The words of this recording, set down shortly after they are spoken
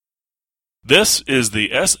This is the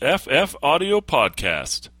SFF Audio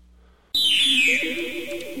Podcast.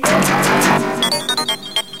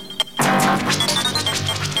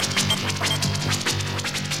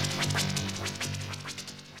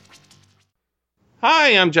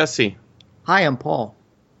 Hi, I'm Jesse. Hi, I'm Paul.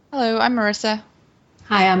 Hello, I'm Marissa.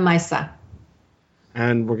 Hi, I'm Misa.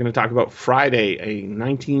 And we're going to talk about Friday, a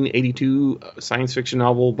 1982 science fiction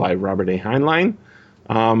novel by Robert A. Heinlein.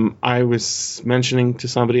 I was mentioning to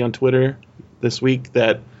somebody on Twitter this week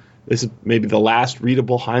that this is maybe the last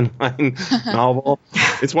readable Heinlein novel.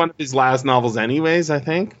 It's one of his last novels anyways, I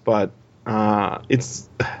think. But it's...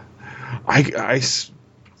 I'm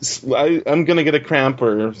going to get a cramp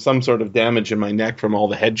or some sort of damage in my neck from all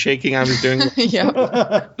the head shaking I was doing.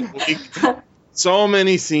 Yeah. So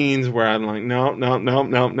many scenes where I'm like, no.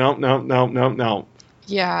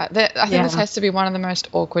 Yeah, I think this has to be one of the most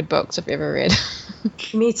awkward books I've ever read.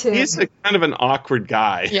 Me too. He's a kind of an awkward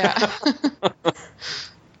guy. Yeah.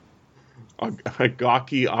 a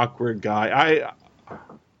gawky, awkward guy.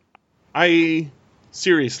 I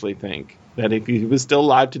seriously think that if he was still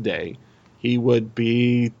alive today, he would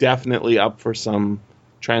be definitely up for some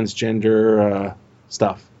transgender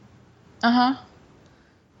stuff. Uh-huh.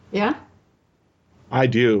 Yeah? I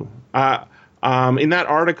do. In that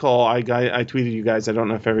article, I tweeted you guys. I don't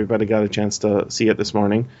know if everybody got a chance to see it this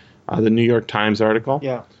morning. The New York Times article.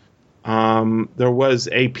 Yeah. There was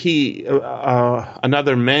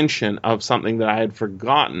another mention of something that I had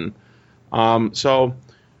forgotten. So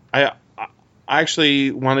I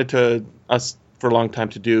actually wanted us for a long time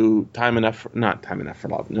to do not time enough for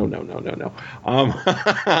love. No.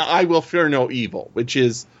 I Will Fear No Evil, which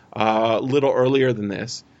is a little earlier than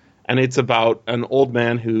this. And it's about an old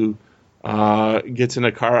man who gets in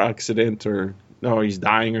a car accident he's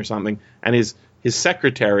dying or something. And his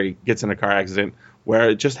secretary gets in a car accident where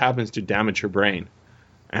it just happens to damage her brain.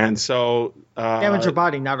 And so... damage her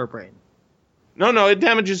body, not her brain. No, it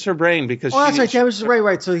damages her brain because... Oh, that's right, damages her brain,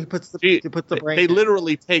 right. So he puts the brain... They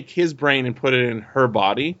literally take his brain and put it in her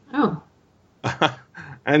body. Oh.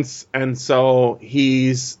 and so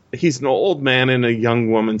he's an old man in a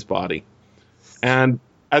young woman's body. And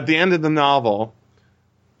at the end of the novel,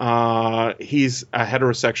 he's a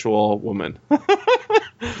heterosexual woman.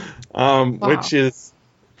 Wow. Which is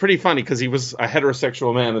pretty funny because he was a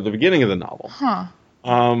heterosexual man at the beginning of the novel. Huh.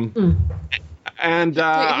 And Wait,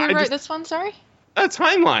 who wrote this one, sorry? That's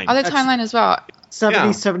Heinlein. Oh, that's Heinlein as well.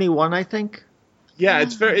 71, I think. Yeah,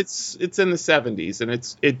 it's in the 70s, and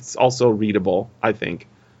it's also readable, I think.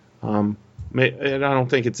 And I don't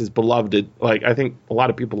think it's as beloved. I think a lot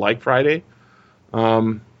of people like Friday,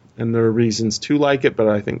 and there are reasons to like it, but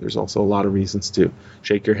I think there's also a lot of reasons to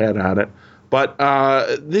shake your head at it. But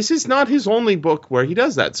this is not his only book where he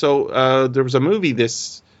does that. So there was a movie I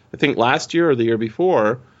think last year or the year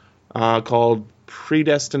before, called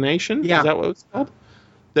Predestination. Yeah. Is that what it's called?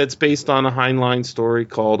 That's based on a Heinlein story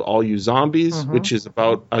called All You Zombies, which is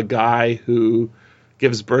about a guy who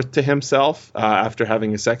gives birth to himself after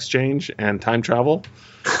having a sex change and time travel.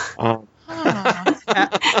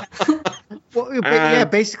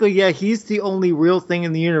 Basically, he's the only real thing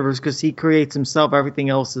in the universe because he creates himself. Everything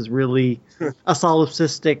else is really a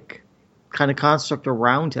solipsistic kind of construct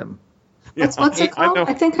around him. What's it called?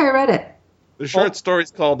 I think I read it. The short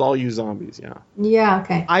story's called All You Zombies, yeah. Yeah,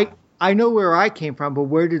 okay. I know where I came from, but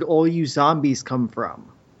where did All You Zombies come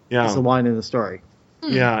from? Yeah. That's the line in the story.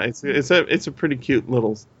 Yeah, it's a pretty cute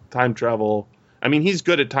little time travel. I mean, he's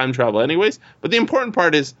good at time travel anyways, but the important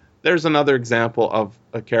part is there's another example of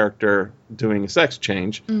a character doing a sex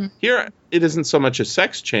change. Here, it isn't so much a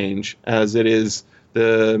sex change as it is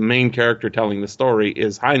the main character telling the story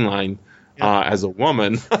is Heinlein as a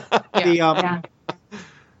woman.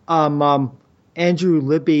 Andrew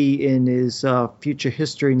Libby in his future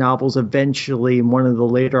history novels, eventually in one of the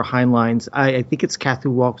later Heinleins, I think it's Cat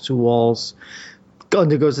Who Walks Through Walls,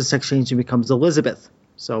 undergoes a sex change and becomes Elizabeth.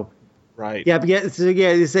 So, right.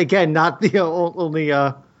 It's again not the only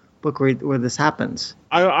book where this happens.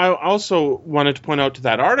 I also wanted to point out to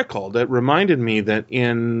that article that reminded me that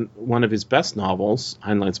in one of his best novels,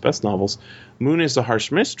 Heinlein's best novels, Moon is a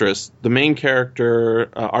Harsh Mistress, the main character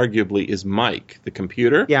arguably is Mike, the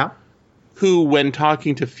computer. Yeah. Who, when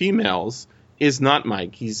talking to females, is not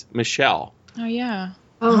Mike. He's Michelle. Oh, yeah.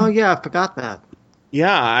 Oh, yeah, I forgot that.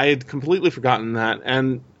 Yeah, I had completely forgotten that.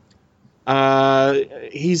 And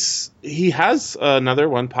he has another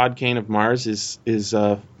one, Podkane of Mars, is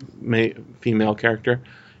a female character.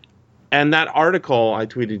 And that article I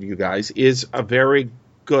tweeted you guys is a very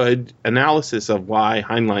good analysis of why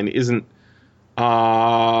Heinlein isn't...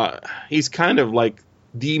 he's kind of like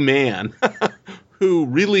the man who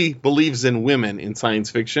really believes in women in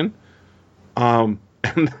science fiction. And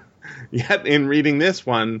yet in reading this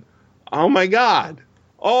one, oh my God,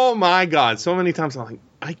 so many times I'm like,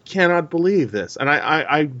 I cannot believe this. And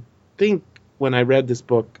I think when I read this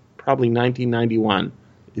book, probably 1991,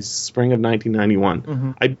 is spring of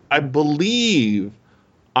 1991, I believe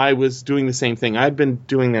I was doing the same thing. I'd been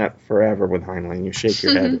doing that forever with Heinlein. You shake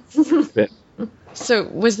your head a bit. So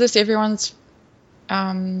was this everyone's...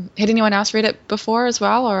 had anyone else read it before as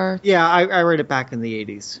well, or? Yeah, I read it back in the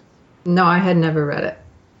 80s. No, I had never read it.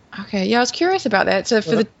 Okay, yeah, I was curious about that. So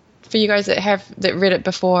for you guys that read it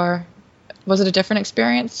before, was it a different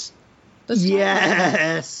experience?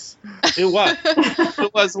 Yes. It was.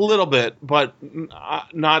 It was a little bit, but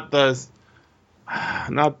not the.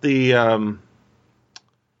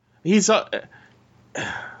 He's. I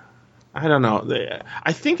don't know.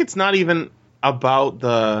 I think it's not even about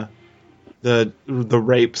the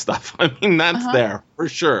rape stuff. I mean, that's there for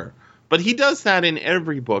sure. But he does that in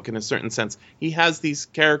every book in a certain sense. He has these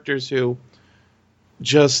characters who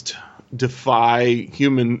just defy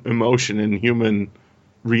human emotion and human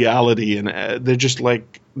reality, and they're just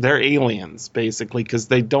like, they're aliens, basically, because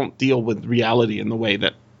they don't deal with reality in the way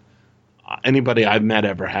that anybody I've met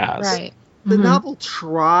ever has. Right. The novel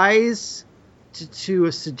tries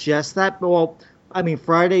to suggest that. Well, I mean,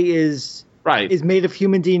 Friday is made of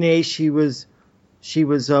human DNA. She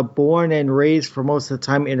was born and raised for most of the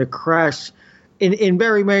time in a crash. In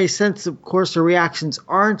very many sense, of course, her reactions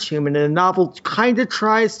aren't human. And the novel kind of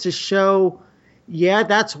tries to show,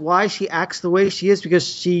 that's why she acts the way she is, because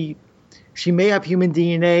she may have human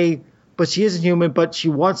DNA, but she isn't human, but she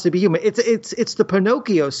wants to be human. It's the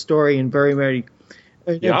Pinocchio story in very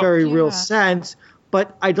real sense.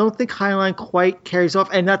 But I don't think Heinlein quite carries off.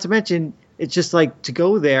 And not to mention, it's just like to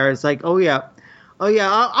go there. It's like,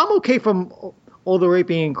 I'm okay from all the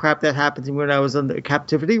raping and crap that happened to me when I was under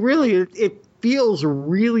captivity. Really, it feels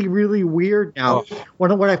really, really weird now.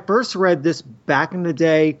 When I first read this back in the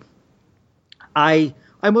day, I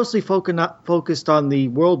mostly focused on the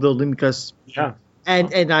world building because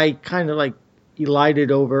and I kind of like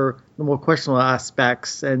elided over the more questionable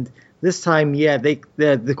aspects. And this time,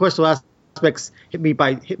 the questionable aspects hit me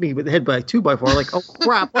with the head by a 2x4. Like, oh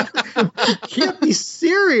crap, you can't be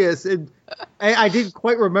serious. And I didn't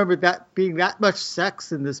quite remember that being that much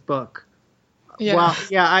sex in this book. Yeah. Wow.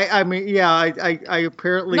 Yeah. I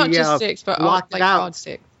apparently not just sex, but odd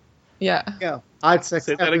sex. Yeah. Yeah. Odd sex.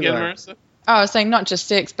 Say that again, Marissa. Oh, I was saying not just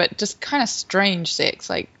sex, but just kind of strange sex,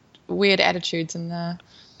 like weird attitudes in the.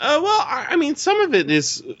 Well, I mean, some of it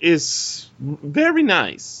is very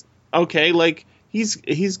nice. Okay, like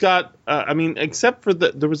he's got. I mean, except for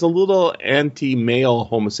there was a little anti-male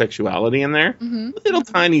homosexuality in there, a little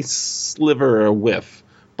tiny sliver or whiff.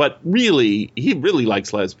 But really, he really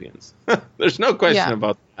likes lesbians. There's no question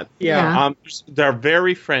about that. Yeah. They're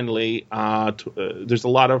very friendly. There's a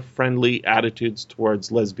lot of friendly attitudes towards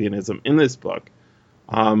lesbianism in this book.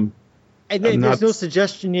 And there's no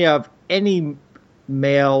suggestion of any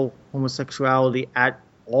male homosexuality at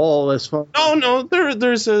all, as far. No.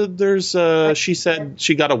 There's she said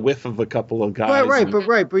she got a whiff of a couple of guys.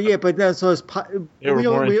 But no, so it's we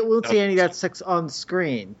won't see any of that sex on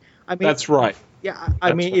screen. I mean, that's right. Yeah,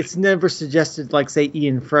 I mean, it's never suggested, like, say,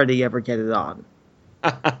 Ian and Freddie ever get it on.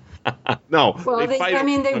 No. Well,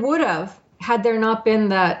 they would have, had there not been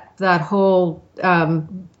that whole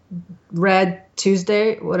Red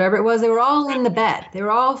Tuesday, whatever it was. They were all in the bed. They were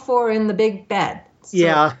all four in the big bed.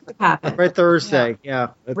 So Red Thursday,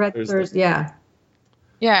 Red Thursday, yeah.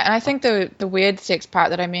 Yeah, and I think the weird sex part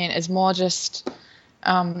that I mean is more just...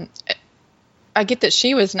 I get that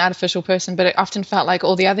she was an artificial person, but it often felt like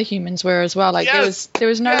all the other humans were as well. Like there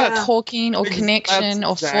was no like talking or connection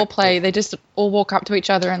or foreplay. They just all walk up to each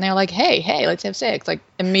other and they're like, "Hey, let's have sex!" Like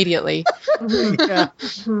immediately.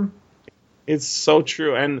 It's so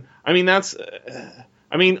true, and I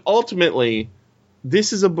mean ultimately,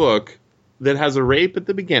 this is a book that has a rape at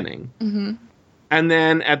the beginning, and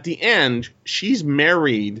then at the end, she's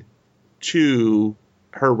married to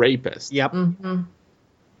her rapist. Yep.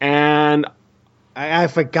 And I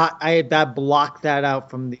forgot. I had that blocked that out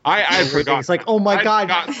from the. I forgot. It's like, oh my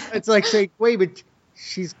god! It's like saying, wait, but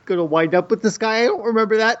she's gonna wind up with this guy. I don't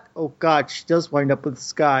remember that. Oh god, she does wind up with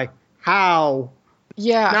this guy. How?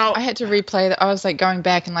 Yeah, now, I had to replay that. I was like going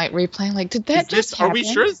back and like replaying. Like, did that just happen? Are we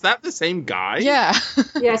sure? Is that the same guy? Yeah.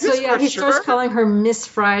 Yeah. So he starts calling her Miss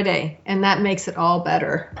Friday, and that makes it all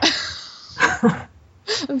better.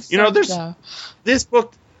 There's this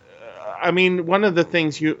book. I mean, one of the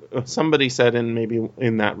things somebody said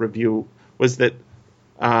in that review was that,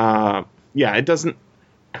 it doesn't.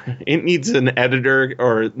 It needs an editor,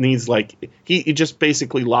 or it needs he just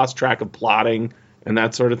basically lost track of plotting and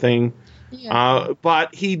that sort of thing. Yeah.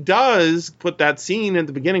 But he does put that scene at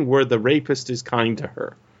the beginning where the rapist is kind to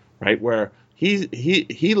her, right? Where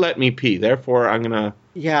he let me pee, therefore I'm not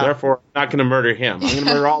gonna murder him. I'm gonna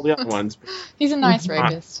murder all the other ones. He's a nice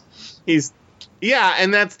rapist.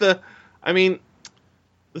 And that's the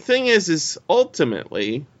thing is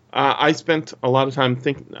ultimately, I spent a lot of time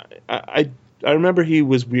thinking. I remember he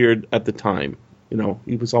was weird at the time.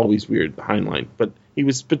 He was always weird, Heinlein, but he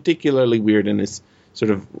was particularly weird in his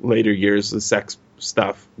sort of later years. The sex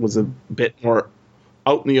stuff was a bit more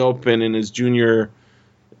out in the open in his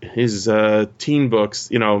teen books.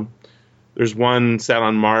 There's one set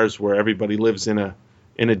on Mars where everybody lives in a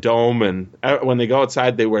dome, and when they go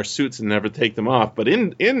outside, they wear suits and never take them off. But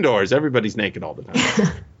indoors, everybody's naked all the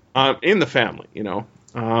time. In the family,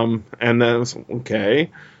 and then it was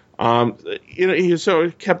okay. He sort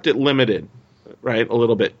of kept it limited, right, a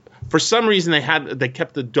little bit. For some reason, they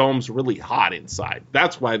kept the domes really hot inside.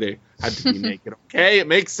 That's why they had to be naked. Okay, it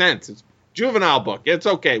makes sense. It's a juvenile book. It's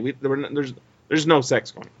okay. There's no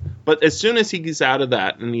sex going. But as soon as he gets out of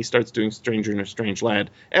that and he starts doing Stranger in a Strange Land,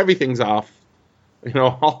 everything's off.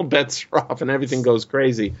 All bets are off and everything goes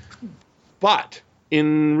crazy. But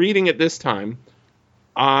in reading it this time,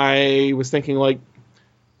 I was thinking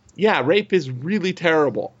rape is really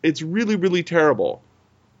terrible. It's really, really terrible.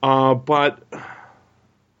 But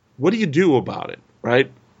what do you do about it,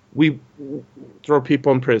 right? We throw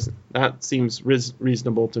people in prison. That seems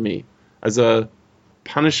reasonable to me. As a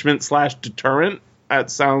punishment / deterrent,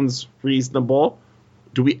 that sounds reasonable.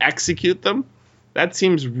 Do we execute them? That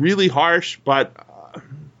seems really harsh, but...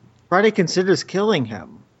 Friday considers killing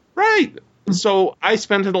him. Right. So I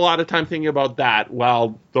spent a lot of time thinking about that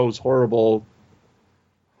while those horrible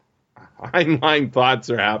Heinlein thoughts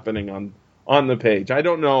are happening on the page. I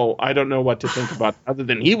don't know what to think about other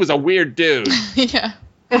than he was a weird dude. Yeah.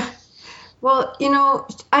 Well,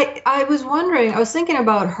 I was wondering. I was thinking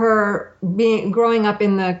about her growing up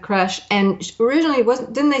in the creche, and originally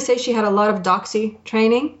didn't they say she had a lot of doxy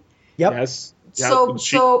training? Yep. Yes.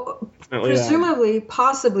 So presumably,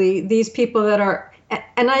 possibly these people that are,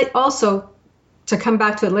 and I also, to come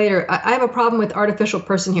back to it later, I have a problem with artificial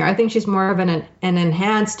person here. I think she's more of an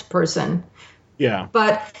enhanced person. Yeah.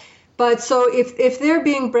 But so if they're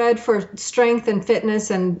being bred for strength and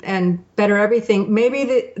fitness and better everything,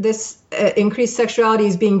 maybe this increased sexuality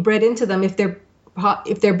is being bred into them if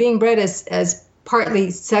they're being bred as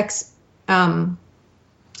partly sex comfort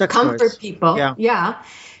toys. People. Yeah.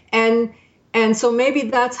 And so maybe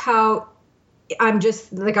that's how I'm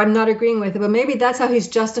not agreeing with it, but maybe that's how he's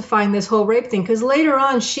justifying this whole rape thing. Because later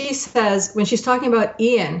on, she says, when she's talking about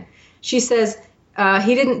Ian, she says,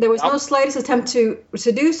 there was no slightest attempt to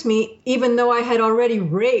seduce me, even though I had already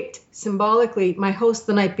raped symbolically my host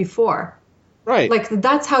the night before. Right.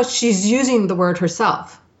 That's how she's using the word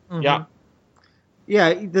herself. Mm-hmm. Yeah.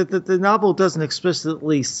 Yeah. The novel doesn't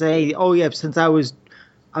explicitly say, "Oh yeah, since I was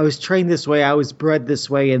trained this way, I was bred this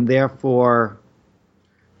way, and therefore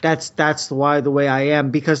that's why the way I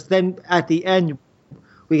am." Because then at the end,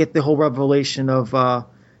 we get the whole revelation of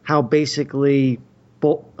how basically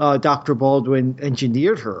Dr. Baldwin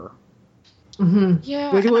engineered her. Mm-hmm.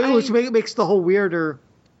 Yeah, which makes the whole weirder.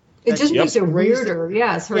 It just makes it weirder.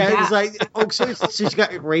 Yes, her dad. It's like, so she's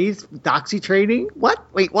got raised doxy training. What?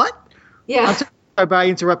 Wait, what? Yeah. I'm sorry, but I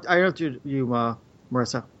interrupted you,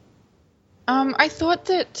 Marissa. I thought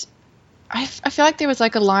that I feel like there was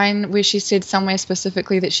a line where she said somewhere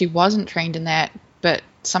specifically that she wasn't trained in that, but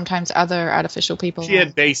sometimes other artificial people. She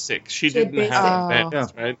had basics. She didn't have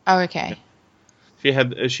advanced, right? Oh, okay. She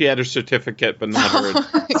had her certificate, but not her.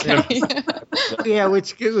 Yeah,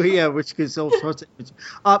 which gives all sorts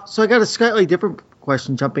of. So I got a slightly different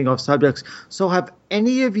question, jumping off subjects. So have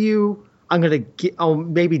any of you? I'm gonna get. Oh,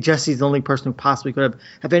 maybe Jesse's the only person who possibly could have.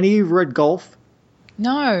 Have any of you read Golf?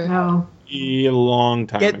 No. A long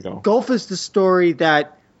time ago. Golf is the story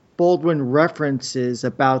that Baldwin references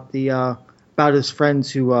about his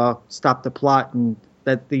friends who stopped the plot and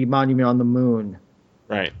that the monument on the moon.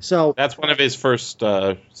 Right. So that's one of his first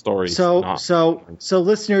stories. So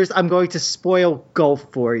listeners, I'm going to spoil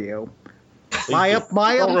Golf for you. I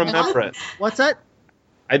don't remember it. What's that?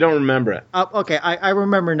 I don't remember it. Okay, I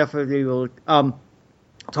remember enough of you to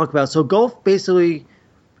talk about. So Golf basically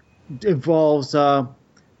involves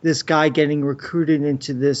this guy getting recruited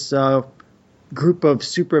into this group of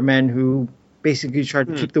supermen who basically try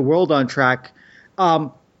to keep the world on track.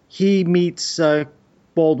 He meets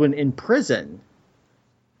Baldwin in prison.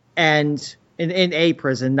 And in a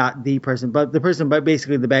prison, not the prison, but the prison, but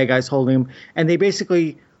basically the bad guys holding him. And they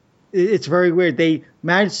basically, it's very weird. They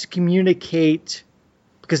manage to communicate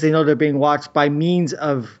because they know they're being watched by means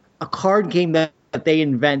of a card game that that they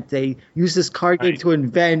invent. They use this card game to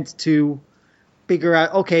invent to figure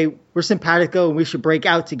out, okay, we're simpatico and we should break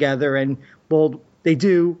out together. And they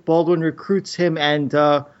do. Baldwin recruits him, and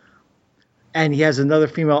he has another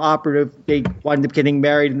female operative. They wind up getting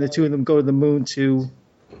married, and the two of them go to the moon to.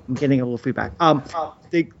 I'm getting a little feedback.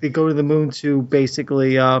 They go to the moon to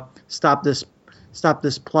basically stop this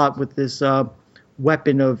plot with this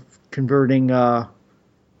weapon of converting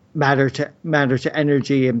matter to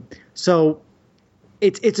energy, and so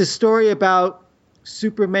it's a story about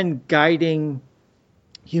Superman guiding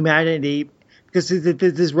humanity, because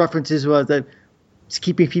there's references that it's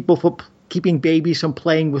keeping babies from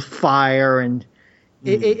playing with fire, and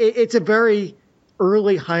it's a very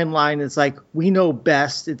early Heinlein. It's like, we know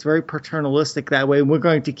best. It's very paternalistic that way, and we're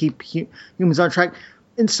going to keep humans on track.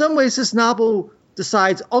 In some ways, this novel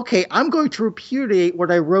decides, okay, I'm going to repudiate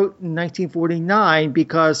what I wrote in 1949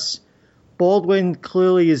 because Baldwin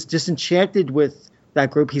clearly is disenchanted with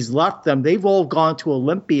that group. He's left them. They've all gone to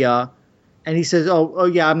Olympia, and he says, oh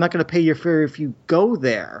yeah, I'm not going to pay your fare if you go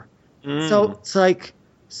there. So it's like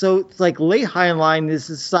late Heinlein is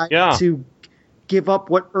decided to give up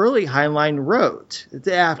what early Heinlein wrote.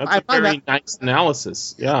 That's a very nice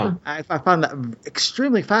analysis. Yeah, I found that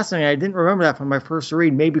extremely fascinating. I didn't remember that from my first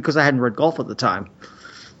read, maybe because I hadn't read golf at the time.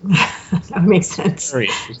 That makes sense. Very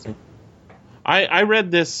interesting. I read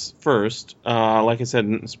this first, like I said,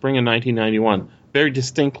 in spring of 1991. Very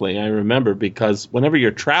distinctly, I remember, because whenever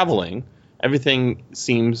you're traveling, everything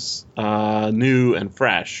seems new and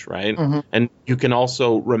fresh, right? Mm-hmm. And you can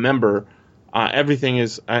also remember everything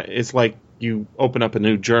is like you open up a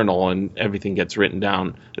new journal and everything gets written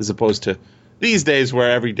down, as opposed to these days where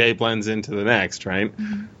every day blends into the next, right?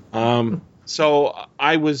 Mm-hmm. So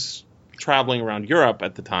I was traveling around Europe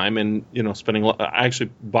at the time, and I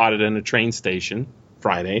actually bought it in a train station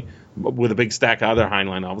Friday with a big stack of other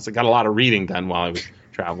Heinlein novels. I got a lot of reading done while I was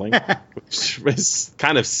traveling, which was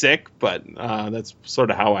kind of sick, but that's sort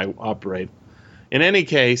of how I operate. In any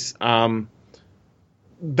case,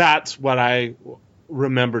 that's what I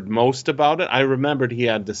remembered most about it. I remembered he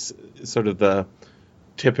had this sort of the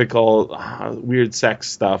typical weird sex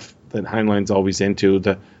stuff that Heinlein's always into.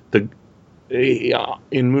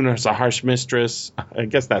 In Moonar's A Harsh Mistress, I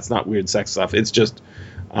guess that's not weird sex stuff. It's just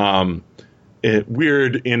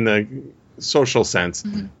weird in the social sense.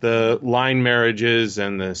 Mm-hmm. The line marriages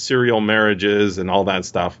and the serial marriages and all that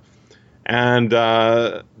stuff. And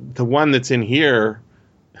the one that's in here,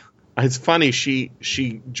 it's funny. She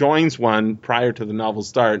joins one prior to the novel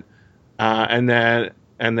start, and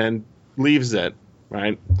then leaves it,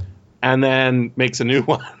 right, and then makes a new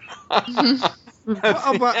one.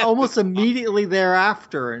 Almost immediately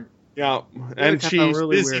thereafter. Yeah, and she's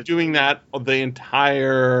really busy doing that the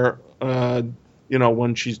entire,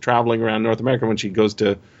 when she's traveling around North America, when she goes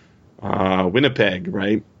to Winnipeg,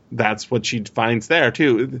 right? That's what she finds there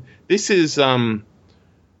too. This is,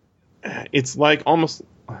 it's like almost.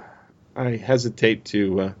 I hesitate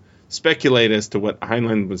to speculate as to what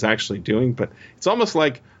Heinlein was actually doing, but it's almost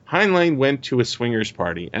like Heinlein went to a swingers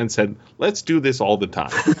party and said, "Let's do this all the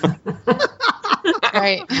time."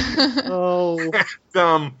 Right. Oh.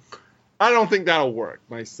 I don't think that'll work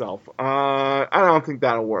myself. I don't think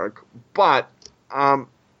that'll work, but I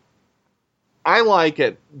like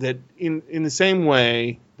it that in the same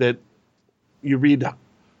way that you read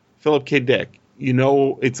Philip K. Dick,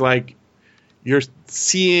 it's like you're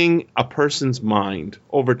seeing a person's mind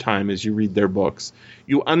over time as you read their books.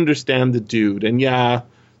 You understand the dude, and yeah,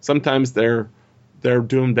 sometimes they're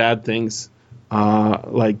doing bad things,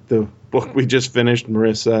 like the book we just finished,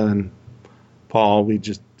 Marissa and Paul. We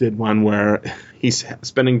just did one where he's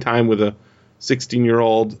spending time with a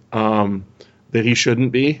 16-year-old that he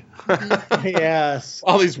shouldn't be. Yes.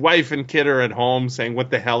 While his wife and kid are at home saying,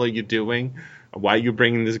 "What the hell are you doing? Why are you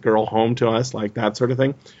bringing this girl home to us?" Like that sort of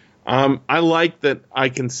thing. I like that I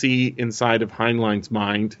can see inside of Heinlein's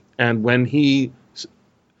mind, and when he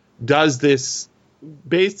does this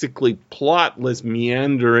basically plotless,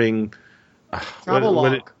 meandering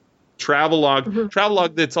travelogue,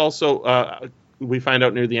 travelogue that's also we find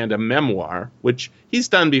out near the end a memoir, which he's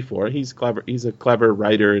done before. He's clever. He's a clever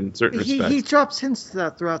writer in certain respects. He drops hints to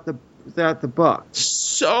that throughout the book.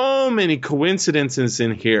 So many coincidences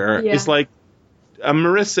in here. Yeah. It's like.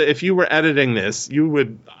 Marissa, if you were editing this, you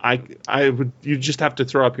would just have to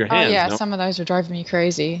throw up your hands. Oh yeah, no? Some of those are driving me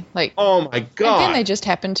crazy. Like, oh my god! And then they just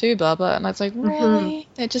happen to blah blah, and I was like, really?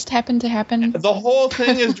 That just happened to happen? The whole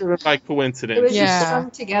thing is driven by coincidence. It was just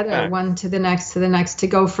strung together, one to the next to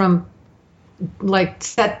go from like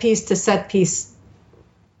set piece to set piece.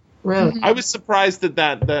 Really, I was surprised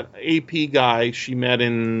that AP guy she met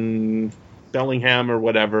in Bellingham or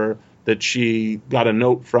whatever that she got a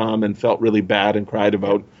note from and felt really bad and cried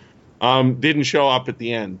about, didn't show up at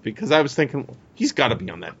the end, because I was thinking he's got to be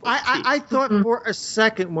on that boat. I thought for a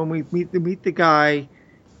second when we meet the guy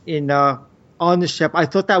in on the ship, I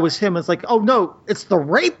thought that was him. It's like, oh no, it's the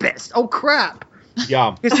rapist. Oh crap.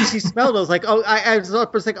 Yeah. Because she smelled it. I was like, oh, I was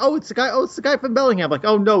like, oh, it's the guy. Oh, it's the guy from Bellingham. Like,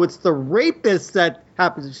 oh no, it's the rapist that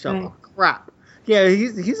happens to show. Right. Oh crap. Yeah,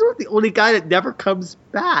 he's the only guy that never comes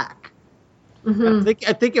back. Mm-hmm.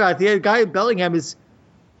 I think about it. The guy in Bellingham is,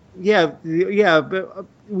 but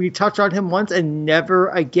we touch on him once and never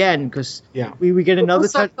again, because we get another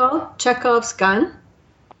touch. Chekhov's gun.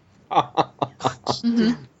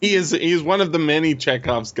 Mm-hmm. He is one of the many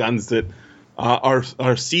Chekhov's guns that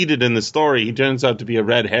are seated in the story. He turns out to be a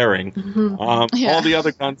red herring. Mm-hmm. All the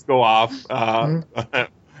other guns go off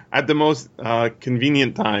at the most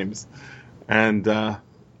convenient times. And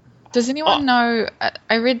does anyone know?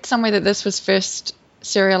 I read somewhere that this was first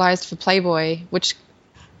serialized for Playboy, which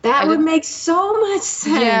that would make so much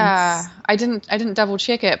sense. Yeah, I didn't double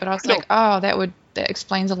check it, but I was like, oh, that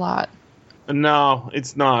explains a lot. No,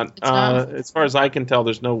 it's not. As far as I can tell,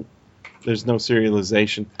 there's no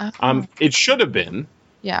serialization. It should have been.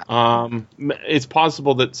 Yeah. It's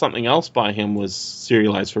possible that something else by him was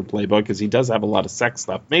serialized for Playboy, because he does have a lot of sex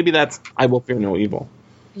stuff. Maybe that's I Will Fear No Evil.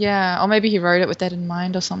 Yeah, or maybe he wrote it with that in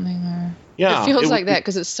mind or something. Yeah, it feels like that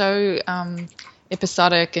because it's so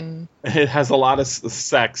episodic, and it has a lot of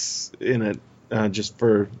sex in it, just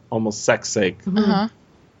for almost sex sake. Uh-huh.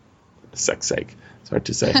 Sex sake. It's hard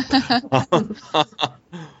to say.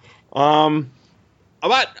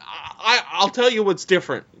 But I'll tell you what's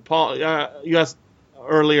different. Paul, you asked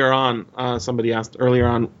earlier on. Somebody asked earlier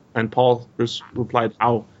on, and Paul replied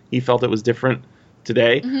how he felt it was different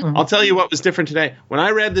today. Mm-hmm. I'll tell you what was different today. When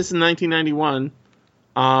I read this in 1991,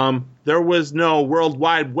 there was no World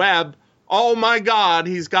Wide Web. Oh my God,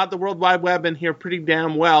 he's got the World Wide Web in here pretty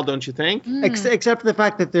damn well, don't you think? Except for the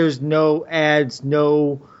fact that there's no ads,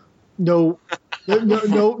 no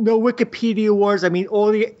Wikipedia wars. I mean,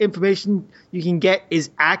 all the information you can get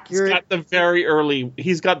is accurate.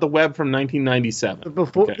 He's got the web from 1997.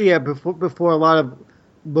 Before a lot of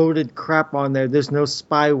loaded crap on there. There's no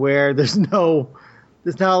spyware. There's not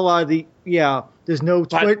a lot of there's no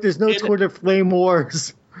Twitter flame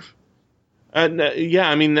wars. I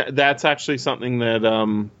mean that's actually something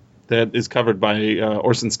that is covered by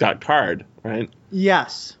Orson Scott Card, right?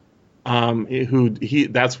 Yes.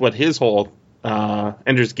 That's what his whole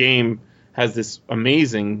Ender's Game has, this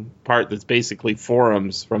amazing part that's basically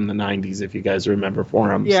forums from the 90s, if you guys remember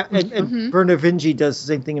forums. Yeah, and Werner Vinge does the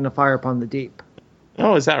same thing in A Fire Upon the Deep.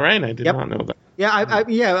 Oh, is that right? I did not know that. Yeah,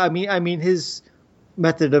 I mean his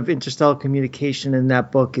method of interstellar communication in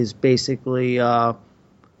that book is basically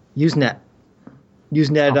Usenet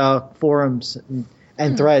forums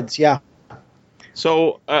and threads. Yeah.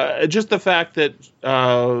 So just the fact that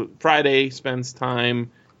Friday spends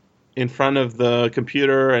time in front of the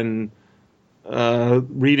computer and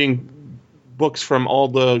reading books from all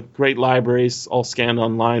the great libraries, all scanned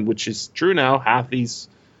online, which is true now.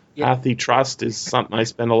 Hathi Trust is something I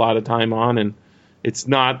spend a lot of time on, and it's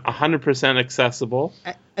not 100% accessible.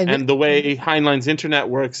 And the way Heinlein's internet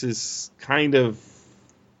works is kind of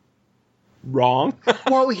wrong.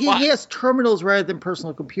 Well, he has terminals rather than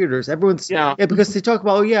personal computers. Everyone's because they talk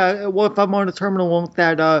about well, if I'm on a terminal, won't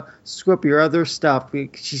that screw up your other stuff?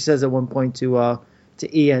 She says at one point to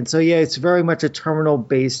Ian. So it's very much a terminal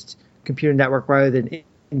based computer network rather than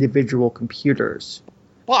individual computers.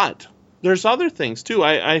 But there's other things too.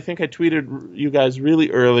 I think I tweeted you guys really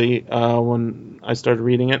early when I started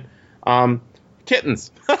reading it.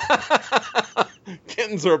 Kittens.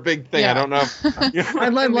 Kittens are a big thing. Yeah. I don't know.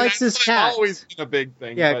 Heinlein likes his cat. Always been a big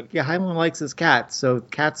thing. Yeah, Heinlein likes his cat. So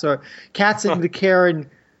cats and the care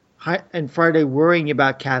and Friday worrying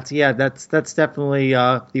about cats. Yeah, that's definitely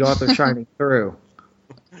the author shining through.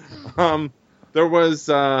 There was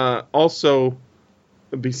also,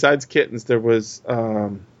 besides kittens, there was.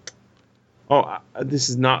 It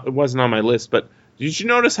wasn't on my list, but did you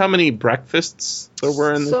notice how many breakfasts there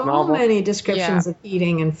were in this novel? So many descriptions of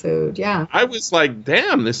eating and food, yeah. I was like,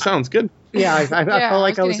 damn, this sounds good. Yeah, I felt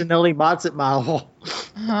like I was an Ellie Motzit novel.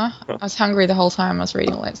 I was hungry the whole time I was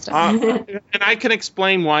reading all that stuff. And I can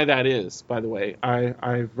explain why that is, by the way.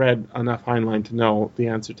 I've read enough Heinlein to know the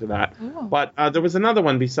answer to that. Oh. But there was another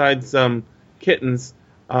one besides kittens.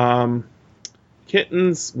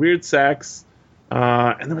 Kittens, weird sex.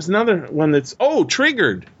 And there was another one that's... Oh,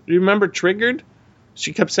 Triggered. Do you remember Triggered?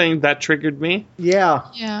 She kept saying that triggered me. Yeah.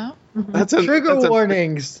 Yeah. That's trigger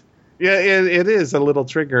warnings. Yeah, it is a little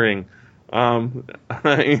triggering.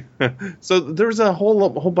 So there's a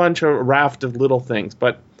whole bunch of raft of little things,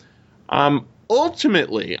 but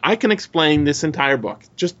Ultimately, I can explain this entire book.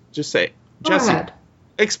 Just say it. Jesse,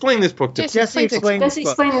 explain this book to me. Jesse, explain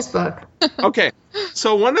this book. Okay.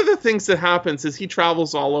 So one of the things that happens is he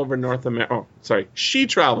travels all over North America. Oh, sorry. She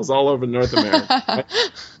travels all over North America.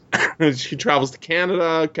 She travels to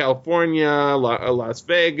Canada, California, Las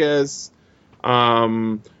Vegas,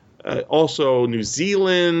 also New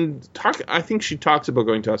Zealand. I think she talks about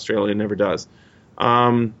going to Australia, never does.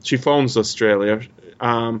 She phones Australia.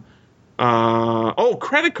 Credit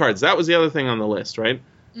cards. That was the other thing on the list, right?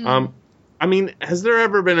 I mean, has there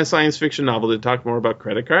ever been a science fiction novel that talked more about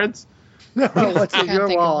credit cards? No, what's in your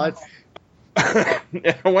wallet?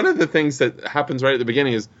 One of the things that happens right at the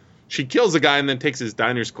beginning is she kills a guy and then takes his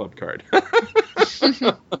Diners Club card.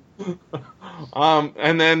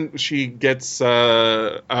 And then she gets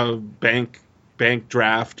a bank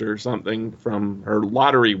draft or something from her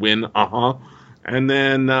lottery win. And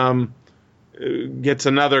then gets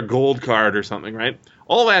another gold card or something, right?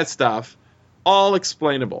 All that stuff, all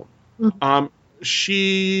explainable.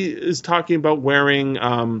 She is talking about wearing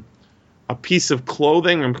a piece of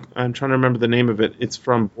clothing. I'm trying to remember the name of it. It's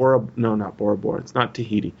from not Bora Bora. It's not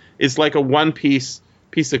Tahiti. It's like a one-piece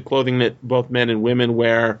of clothing that both men and women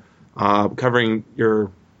wear, covering your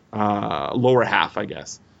lower half, I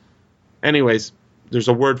guess. Anyways, there's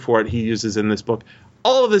a word for it he uses in this book.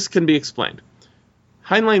 All of this can be explained.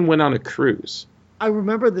 Heinlein went on a cruise. I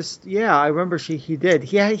remember this. Yeah, I remember he did.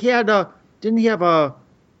 Didn't he have a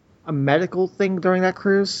medical thing during that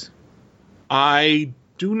cruise? I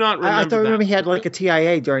do not remember. I remember he had like a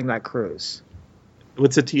TIA during that cruise.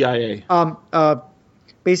 What's a TIA?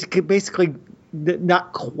 Basically,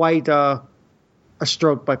 not quite a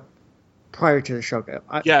stroke, but prior to the stroke.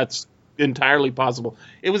 Yeah, it's entirely possible.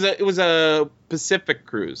 It was a Pacific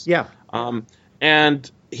cruise. Yeah.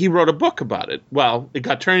 And he wrote a book about it. Well, it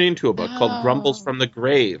got turned into a book called Grumbles from the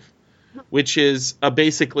Grave, which is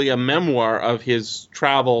basically a memoir of his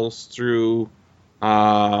travels through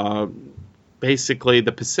basically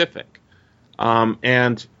the Pacific.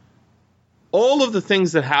 And all of the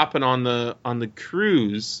things that happen on the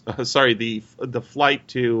cruise, the flight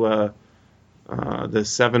to the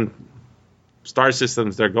 7 star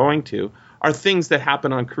systems they're going to, are things that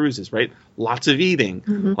happen on cruises, right? Lots of eating,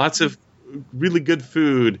 lots of really good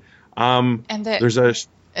food. And it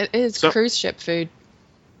is cruise ship food.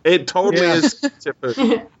 It totally is cruise ship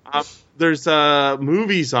food. There's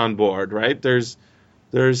movies on board, right? There's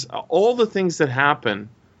all the things that happen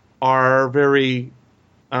are very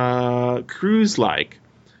cruise-like.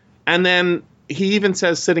 And then he even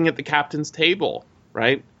says sitting at the captain's table,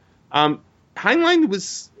 right? Heinlein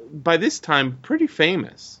was, by this time, pretty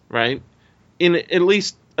famous, right? In at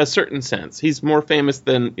least a certain sense. He's more famous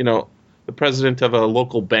than, the president of a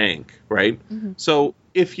local bank, right? So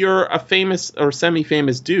if you're a famous or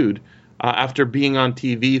semi-famous dude, after being on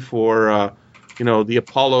TV for, the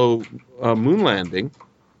Apollo moon landing,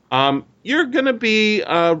 you're going to be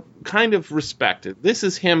kind of respected. This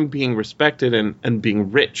is him being respected and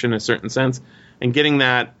being rich in a certain sense and getting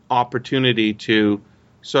that opportunity to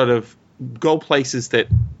sort of go places that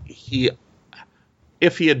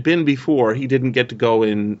if he had been before, he didn't get to go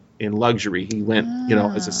in luxury. He went,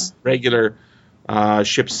 as a regular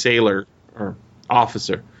ship sailor or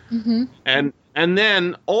officer. And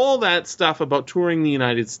then all that stuff about touring the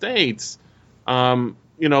United States,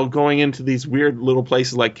 going into these weird little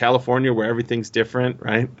places like California where everything's different,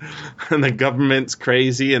 right? And the government's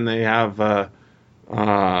crazy and they have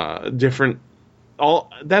different.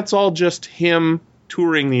 That's all just him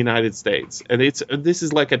touring the United States, and this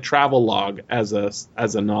is like a travel log as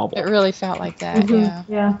a novel. It really felt like that.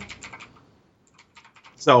 Yeah.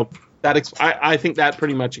 So I think that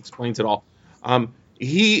pretty much explains it all. I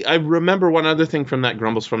remember one other thing from that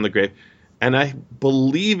Grumbles from the Grave, and I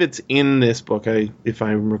believe it's in this book, if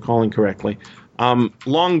I'm recalling correctly.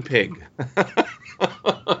 Long Pig.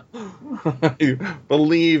 I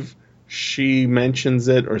believe she mentions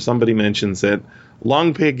it, or somebody mentions it.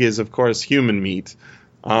 Long Pig is, of course, human meat.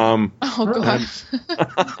 Oh, God.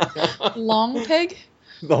 Long Pig?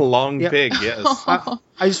 The Long Pig, yes. I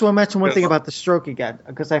just want to mention one thing about the stroke again,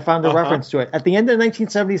 because I found a reference to it. At the end of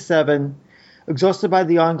 1977, exhausted by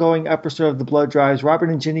the ongoing episode of the blood drives,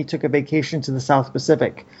 Robert and Ginny took a vacation to the South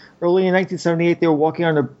Pacific. Early in 1978, they were walking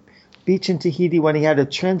on a beach in Tahiti when he had a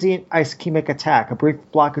transient ischemic attack, a brief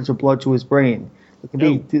blockage of blood to his brain. It can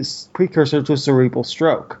be this precursor to a cerebral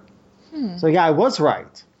stroke. So, yeah, I was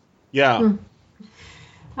right. Yeah.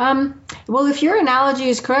 Well, if your analogy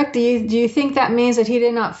is correct, do you think that means that he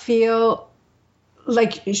did not feel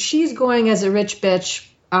like she's going as a rich bitch,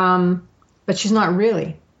 but she's not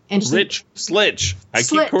really? And Rich Slitch. I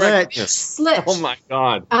keep correcting you. Slitch. Oh, my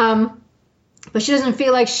God. but she doesn't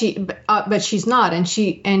feel like but she's not, and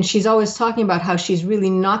she's always talking about how she's really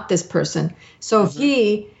not this person. So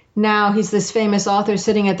he's this famous author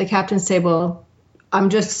sitting at the captain's table. I'm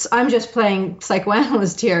just playing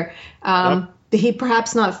psychoanalyst here. Did he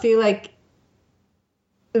perhaps not feel like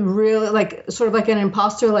really like sort of like an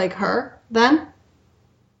imposter like her then?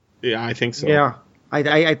 Yeah, I think so. Yeah,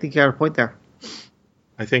 I think you have a point there.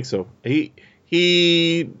 I think so. He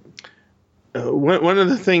one of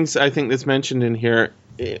the things I think that's mentioned in here,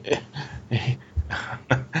 and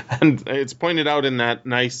it's pointed out in that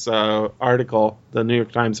nice article, the New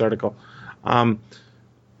York Times article.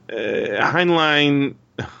 Heinlein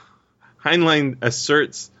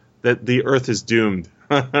asserts that the Earth is doomed,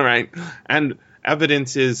 right? And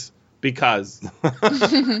evidence is because,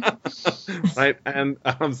 right? And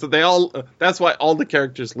so that's why all the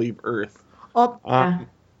characters leave Earth. When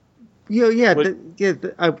you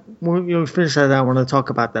finish that, I want to talk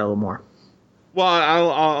about that a little more. Well,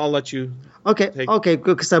 I'll let you. Okay, good,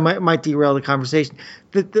 because I might derail the conversation.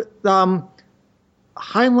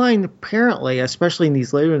 Heinlein apparently, especially in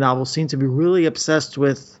these later novels, seems to be really obsessed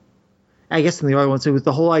with, I guess in the early ones, with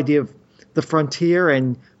the whole idea of the frontier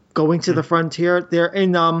and going to the frontier. There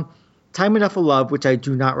in Time Enough for Love, which I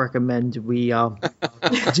do not recommend we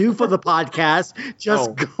do for the podcast.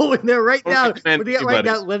 Just go in there right now. Right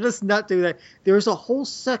now, let us not do that. There's a whole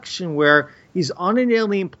section where he's on an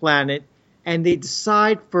alien planet, and they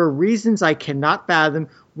decide, for reasons I cannot fathom,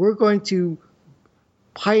 we're going to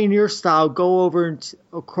pioneer style go over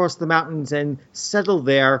across the mountains and settle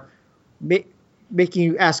there, making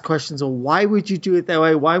you ask questions of why would you do it that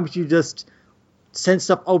way? Why would you just send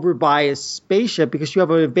stuff over by a spaceship? Because you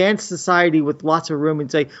have an advanced society with lots of room,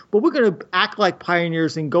 and say, well, we're going to act like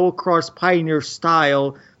pioneers and go across pioneer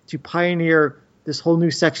style to pioneer this whole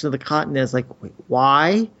new section of the continent. It's like, wait,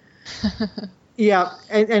 why? Yeah,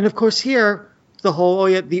 and of course here the whole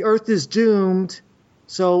the Earth is doomed,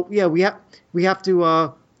 so yeah, we have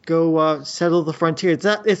to go settle the frontier.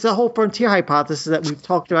 It's the whole frontier hypothesis that we've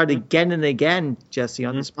talked about again and again, Jesse,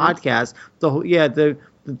 on this podcast. The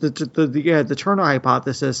Turner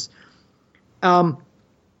hypothesis, and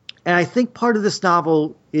I think part of this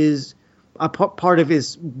novel is part of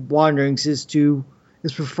his wanderings is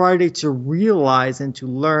for Friday to realize and to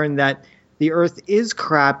learn that the Earth is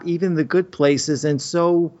crap, even the good places, and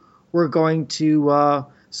so we're going to.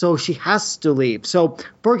 So she has to leave. So,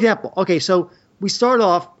 for example, so we start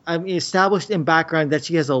off established in background that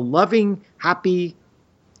she has a loving, happy,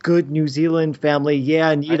 good New Zealand family. Yeah,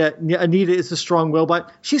 Anita is a strong will,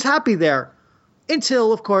 but she's happy there.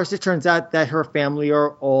 Until, of course, it turns out that her family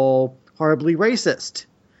are all horribly racist.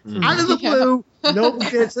 Out of the blue,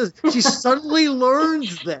 she suddenly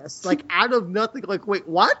learns this, like out of nothing. Like, wait,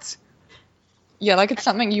 what? Yeah, like it's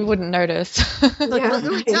something you wouldn't notice.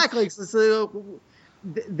 Exactly. So,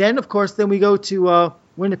 then, of course, we go to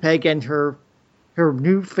Winnipeg and her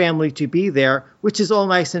new family to be there, which is all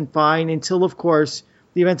nice and fine until, of course,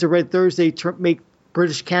 the events of Red Thursday make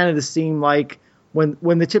British Canada seem like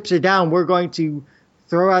when the chips are down, we're going to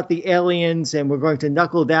throw out the aliens and we're going to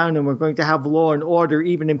knuckle down and we're going to have law and order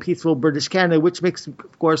even in peaceful British Canada, which makes,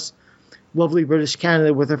 of course, lovely British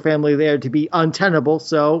Canada with her family there to be untenable.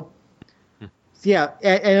 So, yeah,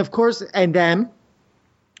 and of course, and then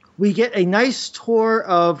we get a nice tour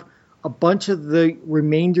of a bunch of the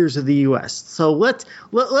remainders of the U.S. So let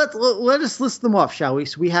us list them off, shall we?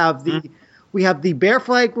 So we have the Bear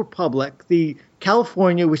Flag Republic, the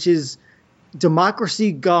California, which is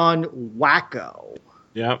democracy gone wacko.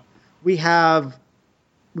 Yep. We have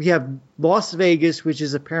Las Vegas, which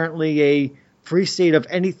is apparently a free state of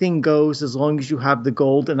anything goes as long as you have the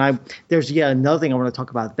gold. And there's another thing I want to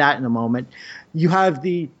talk about that in a moment. You have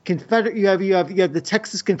the you have the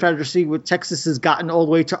Texas Confederacy, where Texas has gotten all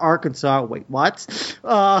the way to Arkansas. Wait, what?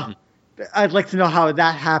 I'd like to know how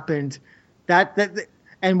that happened.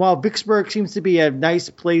 And while Vicksburg seems to be a nice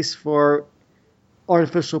place for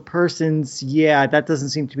artificial persons, that doesn't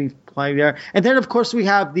seem to be playing there. And then, of course, we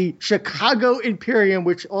have the Chicago Imperium,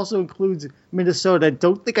 which also includes Minnesota.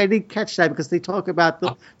 Don't think I didn't catch that because they talk about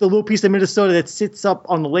the little piece of Minnesota that sits up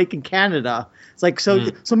on the lake in Canada. It's like, so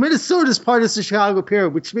Minnesota's part of the Chicago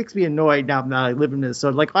Imperium, which makes me annoyed now that I live in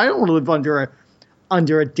Minnesota. Like, I don't want to live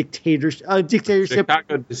under a dictatorship.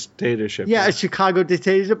 Chicago dictatorship. Yeah, a Chicago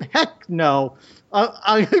dictatorship. Heck no.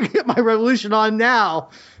 I'm going to get my revolution on now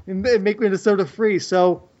and make Minnesota free.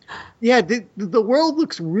 So, the world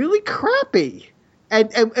looks really crappy.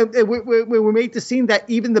 And we're made to seem that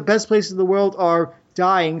even the best places in the world are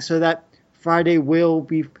dying so that Friday will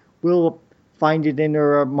find it in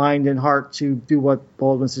her mind and heart to do what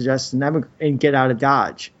Baldwin suggests and get out of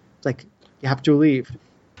Dodge. It's like, you have to leave.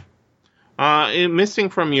 Missing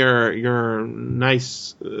from your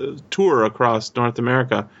nice tour across North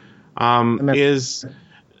America is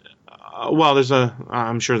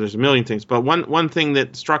I'm sure there's a million things, but one thing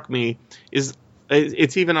that struck me is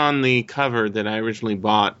it's even on the cover that I originally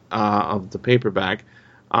bought of the paperback.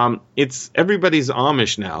 It's everybody's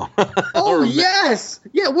Amish now. Oh yes,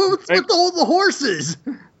 yeah. What's with all the horses?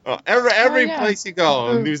 Every place you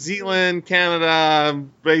go, New Zealand, Canada,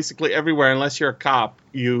 basically everywhere, unless you're a cop,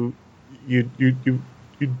 you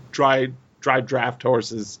drive draft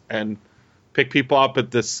horses and pick people up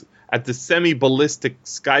at the semi-ballistic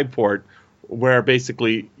skyport, where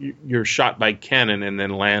basically you're shot by cannon and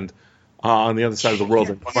then land on the other side of the world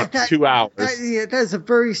in 2 hours. That is a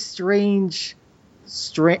very strange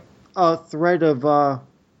thread of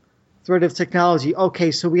technology.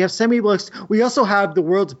 Okay, so we have semi-ballistic. We also have the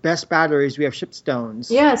world's best batteries. We have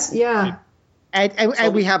shipstones. Yes, yeah.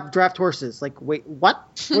 And we have draft horses. Like, wait,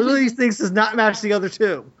 what? One of these things does not match the other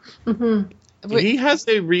two. Mm-hmm. He has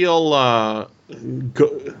a real...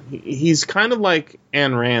 he's kind of like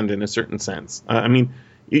Ayn Rand in a certain sense. I mean,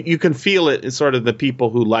 you can feel it in sort of the people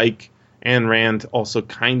who like Ayn Rand also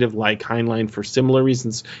kind of like Heinlein for similar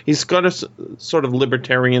reasons. He's got a sort of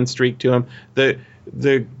libertarian streak to him.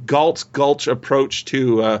 The Gulch approach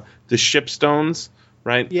to the shipstones,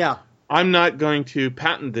 right? Yeah. I'm not going to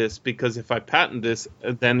patent this, because if I patent this,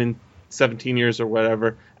 then in 17 years or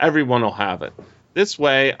whatever, everyone will have it. This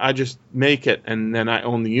way, I just make it, and then I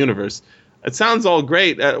own the universe. It sounds all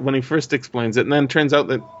great when he first explains it, and then it turns out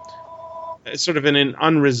that sort of in an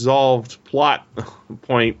unresolved plot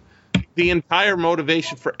point, the entire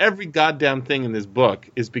motivation for every goddamn thing in this book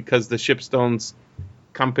is because the Shipstones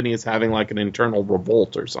company is having like an internal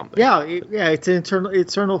revolt or something. Yeah, it's an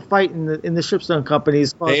internal fight in the Shipstone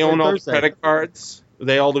companies. They own all the credit cards.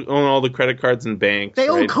 They own all the credit cards and banks. They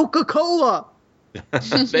own Coca-Cola.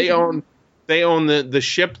 They own the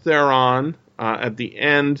ship they're on at the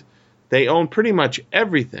end. They own pretty much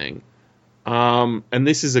everything. And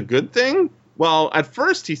this is a good thing? Well, at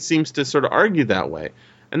first he seems to sort of argue that way.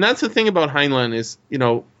 And that's the thing about Heinlein is,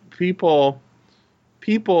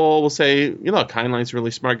 people will say, look, Heinlein's a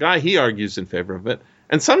really smart guy. He argues in favor of it.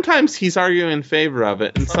 And sometimes he's arguing in favor of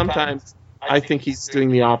it. And sometimes I think he's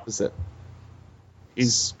doing the opposite.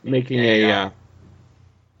 He's making an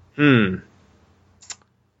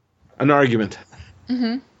argument.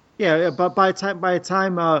 Mm-hmm. Yeah, but by the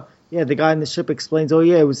time the guy in the ship explains,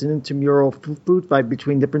 it was an intramural food fight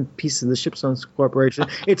between different pieces of the Shipstones Corporation.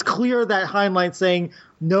 It's clear that Heinlein's saying,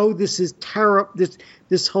 no, this is terrible.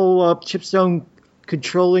 This whole Shipstone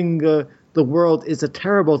controlling the world is a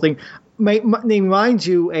terrible thing. Mind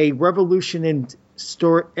you, a revolution in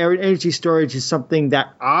energy storage is something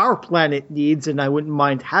that our planet needs, and I wouldn't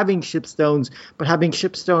mind having Shipstones, but having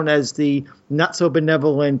Shipstone as the not so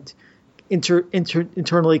benevolent,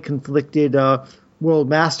 internally conflicted world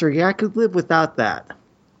master, I could live without that.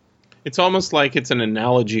 It's almost like it's an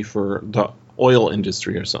analogy for the oil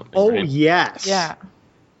industry or something. Oh, right? Yes. Yeah.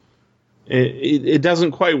 It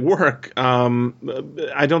doesn't quite work.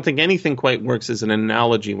 I don't think anything quite works as an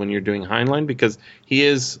analogy when you're doing Heinlein, because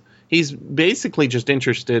he's basically just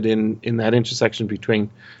interested in that intersection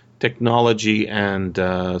between technology and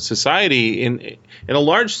society in a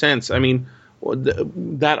large sense. I mean,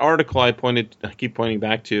 that article I keep pointing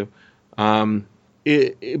back to,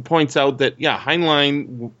 it points out that,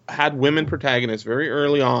 Heinlein had women protagonists very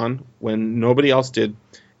early on when nobody else did.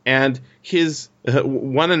 And his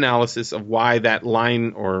one analysis of why that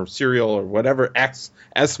line or serial or whatever S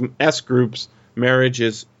group's marriage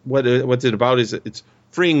is, what's it about, is it's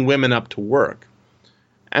freeing women up to work.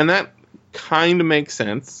 And that kind of makes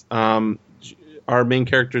sense. Our main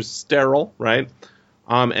character's sterile, right?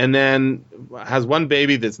 And then has one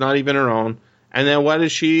baby that's not even her own. And then what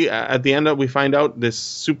is she? At the end of it, we find out this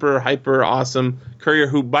super, hyper, awesome courier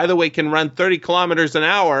who, by the way, can run 30 kilometers an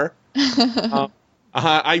hour.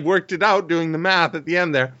 I worked it out doing the math at the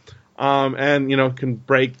end there. And, can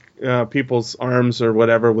break people's arms or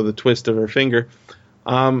whatever with a twist of her finger.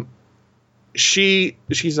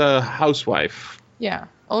 She's a housewife. Yeah.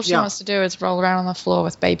 All she wants to do is roll around on the floor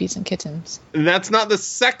with babies and kittens. And that's not the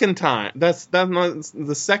second time. That's not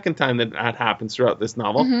the second time that happens throughout this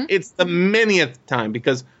novel. Mm-hmm. It's the manyth time,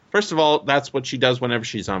 because first of all, that's what she does whenever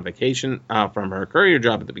she's on vacation from her courier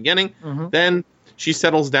job at the beginning. Mm-hmm. Then she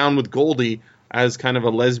settles down with Goldie as kind of a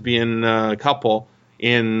lesbian couple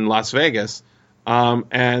in Las Vegas.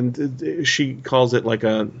 And she calls it like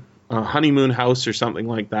a honeymoon house or something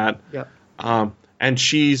like that. Yeah. And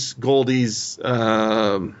she's Goldie's,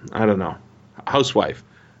 housewife.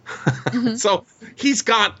 Mm-hmm. So he's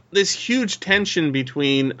got this huge tension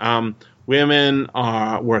between women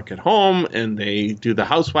work at home and they do the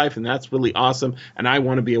housewife, and that's really awesome. And I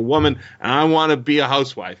want to be a woman, and I want to be a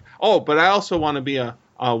housewife. Oh, but I also want to be a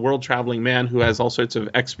world-traveling man who has all sorts of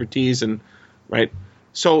expertise, and right.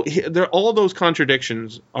 So all those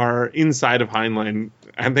contradictions are inside of Heinlein,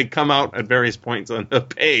 and they come out at various points on the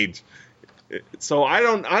page. So I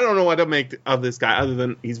don't know what to make of this guy other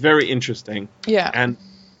than he's very interesting. Yeah.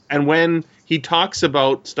 And when he talks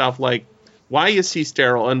about stuff like why is he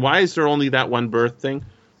sterile and why is there only that one birth thing?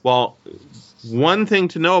 Well, one thing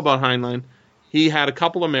to know about Heinlein, he had a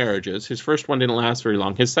couple of marriages. His first one didn't last very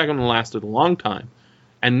long. His second one lasted a long time,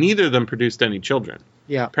 and neither of them produced any children.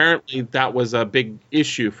 Yeah. Apparently, that was a big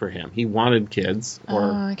issue for him. He wanted kids,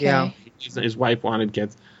 or his wife wanted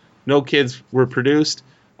kids. No kids were produced.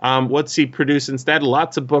 What's he produced instead?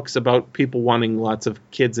 Lots of books about people wanting lots of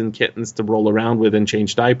kids and kittens to roll around with and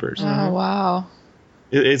change diapers. Oh, wow.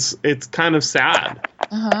 It's kind of sad.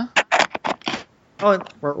 Uh-huh. Oh,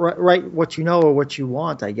 right. What you know or what you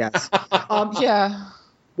want, I guess. Yeah.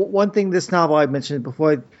 One thing this novel I mentioned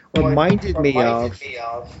before reminded me of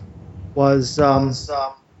was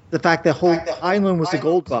the fact that Heinlein was a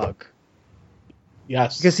gold bug.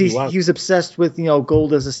 Yes, because he was obsessed with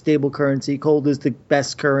gold as a stable currency. Gold is the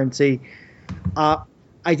best currency. I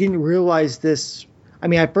didn't realize this. I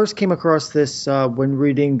mean, I first came across this when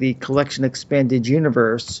reading the collection Expanded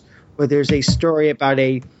Universe, where there's a story about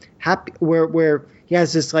where he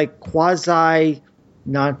has this like quasi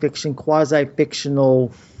nonfiction, quasi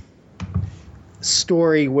fictional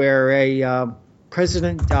story where a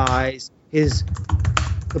president dies.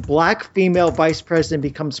 The black female vice president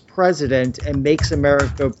becomes president and makes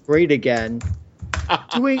America great again,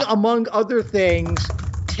 doing, among other things,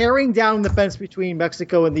 tearing down the fence between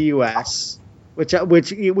Mexico and the U.S., which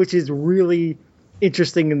is really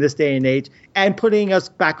interesting in this day and age, and putting us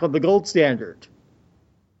back on the gold standard.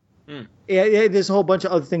 There's a whole bunch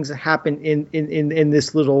of other things that happen in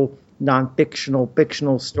this little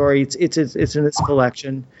fictional story. It's in its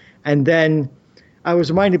collection, and then I was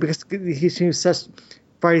reminded because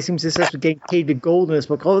Friday seems obsessed with getting paid to gold in this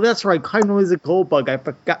book. Oh, that's right. Heinlein is a gold bug. I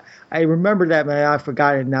forgot. I remember that, but I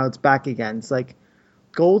forgot it. Now it's back again. It's like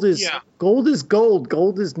gold is gold.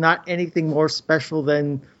 Gold is not anything more special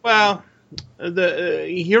than. Well,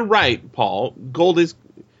 you're right, Paul. Gold is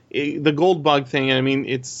the gold bug thing. I mean,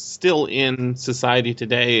 it's still in society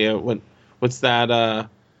today. What's that?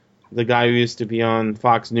 The guy who used to be on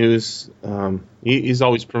Fox News. He's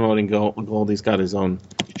always promoting gold. He's got his own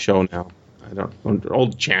show now.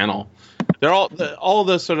 Old channel. They're all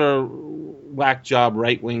the sort of whack job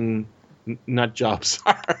right wing nut jobs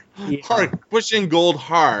are pushing gold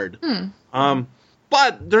hard.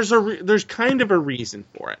 But there's kind of a reason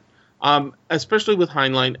for it. Especially with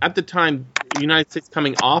Heinlein at the time, the United States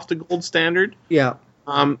coming off the gold standard. Yeah.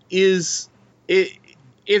 It's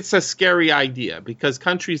a scary idea because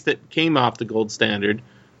countries that came off the gold standard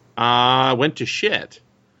went to shit.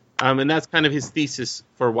 And that's kind of his thesis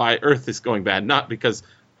for why Earth is going bad, not because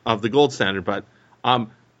of the gold standard. But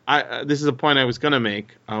this is a point I was going to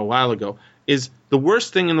make a while ago, is the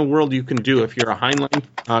worst thing in the world you can do if you're a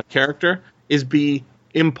Heinlein character is be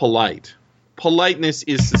impolite. Politeness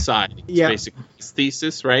is society. It's basically his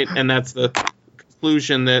thesis, right? And that's the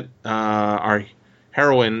conclusion that our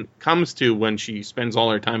heroine comes to when she spends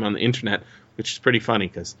all her time on the internet, which is pretty funny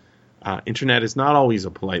because internet is not always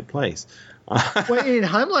a polite place. Well, in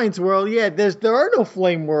Heinlein's world, there are no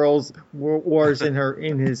flame wars in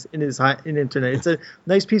internet. It's a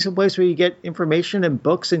nice peaceful place where you get information and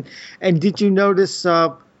books. And did you notice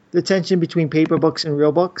the tension between paper books and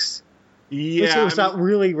real books? Yeah, which was not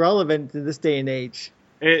really relevant to this day and age.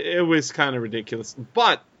 It was kind of ridiculous,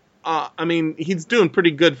 but I mean, he's doing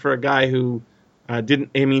pretty good for a guy who didn't.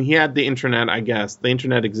 I mean, he had the internet, I guess. The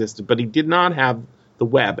internet existed, but he did not have the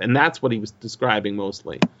web, and that's what he was describing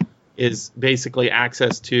mostly. Is basically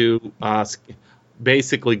access to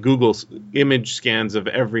basically Google's image scans of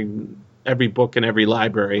every book in every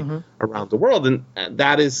library around the world, and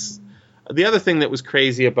that is the other thing that was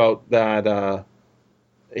crazy about that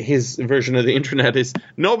his version of the internet is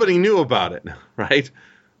nobody knew about it, right?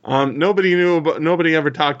 Nobody ever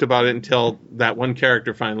talked about it until that one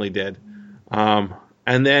character finally did, and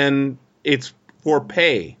then it's for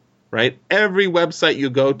pay, right? Every website you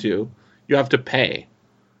go to, you have to pay.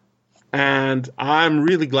 And I'm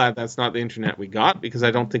really glad that's not the internet we got, because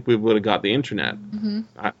I don't think we would have got the internet.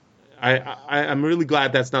 I'm really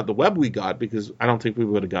glad that's not the web we got, because I don't think we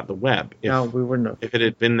would have got the web. No, we wouldn't have. If it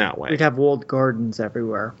had been that way. We'd have walled gardens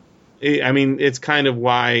everywhere. I mean, it's kind of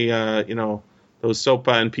why, those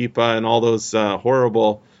SOPA and PIPA and all those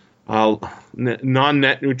horrible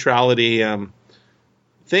non-net neutrality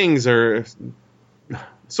things are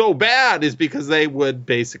so bad is because they would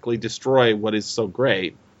basically destroy what is so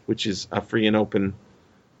great, which is a free and open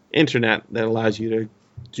internet that allows you to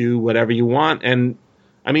do whatever you want. And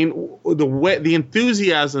I mean, the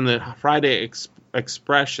enthusiasm that Friday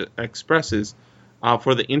expresses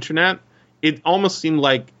for the internet, it almost seemed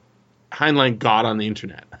like Heinlein got on the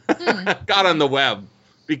internet, got on the web,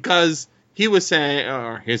 because he was saying,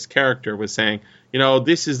 or his character was saying,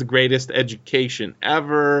 this is the greatest education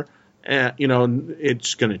ever.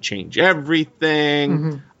 It's going to change everything.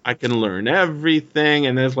 Mm-hmm. I can learn everything.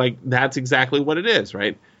 And it's like, that's exactly what it is,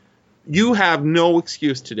 right? You have no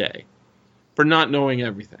excuse today for not knowing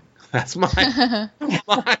everything. That's my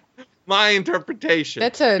interpretation.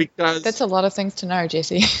 That's a lot of things to know,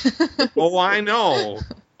 Jesse. Oh, I know.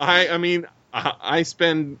 I mean, I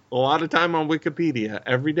spend a lot of time on Wikipedia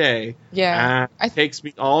every day. Yeah. It takes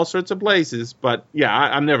me all sorts of places, but yeah,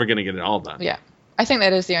 I'm never going to get it all done. Yeah. I think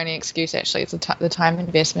that is the only excuse, actually. It's the time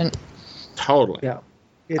investment. Totally. Yeah.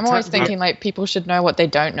 I'm always thinking, like, people should know what they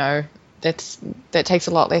don't know. That takes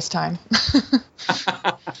a lot less time.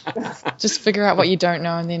 Just figure out what you don't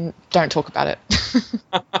know and then don't talk about it.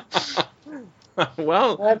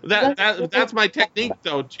 Well, that's my technique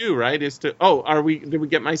though too, right? Is to did we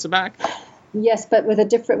get Misa back? Yes, but with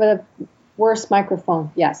a worse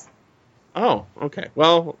microphone. Yes. Oh, okay.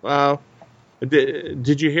 Well,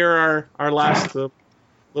 did you hear our last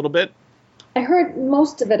little bit? I heard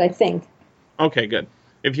most of it, I think. Okay, good.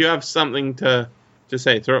 If you have something to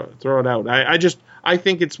say, throw it out. I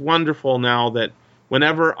think it's wonderful now that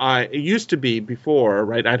whenever it used to be before,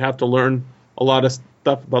 right, I'd have to learn a lot of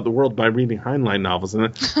stuff about the world by reading Heinlein novels, and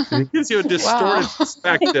it gives you a distorted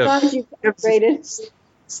perspective.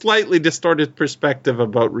 Slightly distorted perspective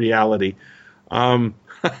about reality.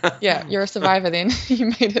 Yeah, you're a survivor then. You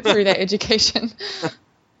made it through that education.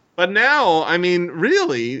 But now, I mean,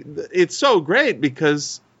 really, it's so great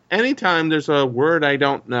because anytime there's a word I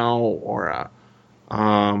don't know or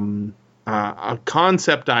a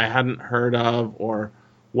concept I hadn't heard of or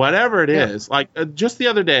whatever it is, like just the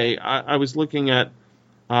other day, I was looking at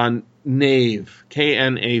Knave,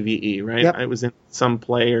 Knave, right? Yep. It was in some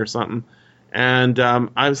play or something. And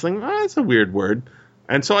I was thinking, that's a weird word.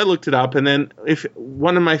 And so I looked it up. And then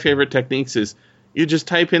one of my favorite techniques is you just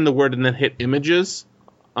type in the word and then hit images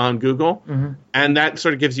on Google. Mm-hmm. And that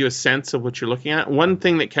sort of gives you a sense of what you're looking at. One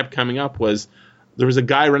thing that kept coming up was there was a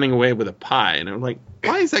guy running away with a pie. And I'm like,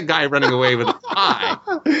 why is that guy running away with a pie?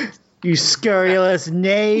 You scurrilous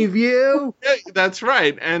knave, you. Yeah, that's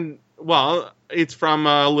right. And, well, it's from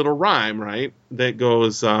a little rhyme, right? That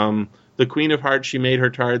goes, the Queen of Hearts, she made her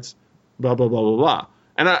tarts, blah, blah, blah, blah, blah.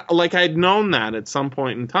 And I'd known that at some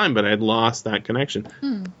point in time, but I had lost that connection.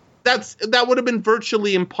 That would have been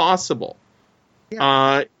virtually impossible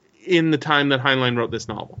in the time that Heinlein wrote this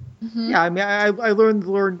novel. Mm-hmm. Yeah, I mean, I learned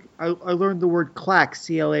the word claque,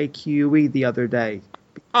 CLAQUE, the other day.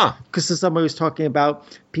 Because somebody was talking about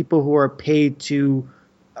people who are paid to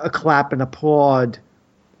clap and applaud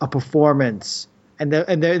a performance. And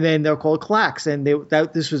then they're called claques, and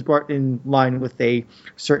this was brought in line with a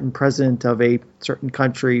certain president of a certain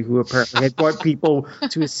country who apparently had brought people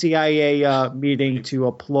to a CIA meeting to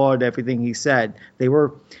applaud everything he said.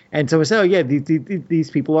 And so I said,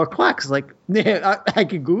 these people are claques. Like, I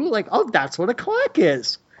could Google, like, that's what a claque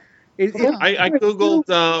is. I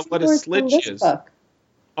Googled what a slitch is. Book.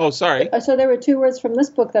 Oh, sorry. So there were 2 words from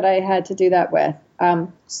this book that I had to do that with.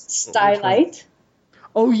 Stylite.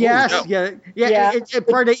 Oh, yes. Oh, no. Yeah.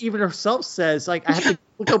 Friday even herself says, like, I have to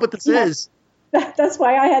look up what this is. That's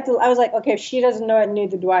why I was like, okay, if she doesn't know it,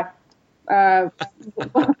 neither do I,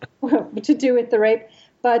 to do with the rape.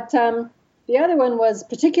 But the other one was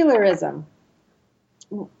particularism.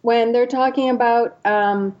 When they're talking about,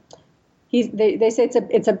 they say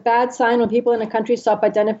it's a bad sign when people in a country stop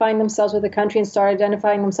identifying themselves with a country and start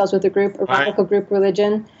identifying themselves with a group, a radical group,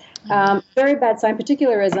 religion. Very bad sign,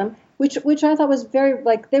 particularism. Which I thought was very,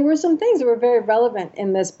 like, there were some things that were very relevant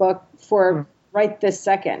in this book for right this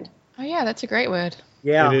second. Oh, yeah, that's a great word.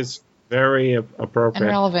 Yeah. It is very appropriate. And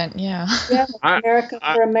relevant, yeah. Yeah,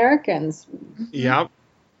 for Americans. Yeah.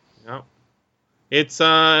 Yeah. It's,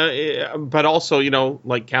 but also,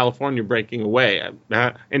 like California breaking away.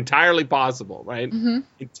 Entirely possible, right? Mm-hmm.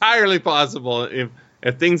 Entirely possible if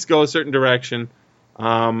things go a certain direction.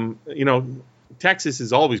 Texas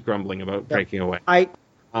is always grumbling about breaking away.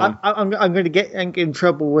 I'm going to get in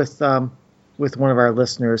trouble with one of our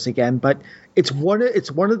listeners again, but it's one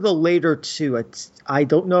of the later 2. I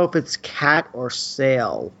don't know if it's Cat or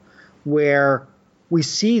Sail, where we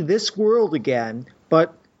see this world again,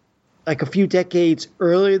 but like a few decades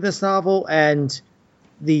earlier in this novel, and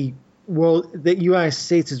the the United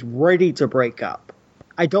States is ready to break up.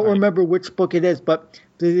 I don't remember which book it is, but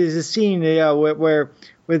there's a scene where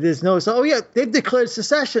there's no, so, they've declared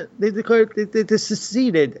secession. They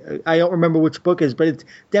seceded. I don't remember which book it is, but it's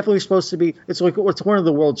definitely supposed to be. It's one of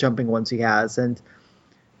the world jumping ones he has, and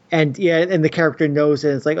the character knows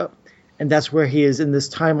it. It's like, and that's where he is in this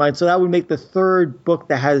timeline. So that would make the third book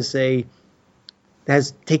that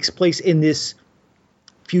takes place in this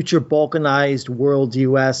future balkanized world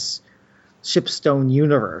U.S. Shipstone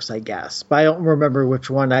universe, I guess. But I don't remember which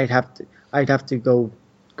one. I'd have to go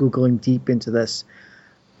Googling deep into this.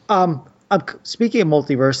 I'm speaking of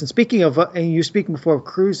multiverse, and speaking of, and you speaking before of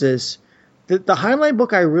cruises, the Heinlein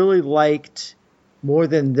book I really liked more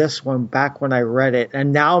than this one back when I read it,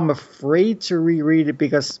 and now I'm afraid to reread it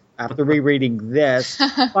because after rereading this,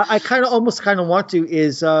 I almost want to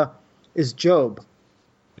is Job.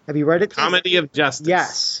 Have you read it? Comedy of Justice.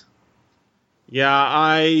 Yes. Yeah,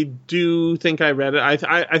 I do think I read it.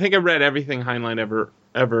 I think I read everything Heinlein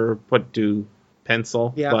ever put to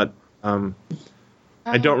pencil, but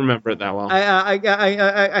I don't remember it that well.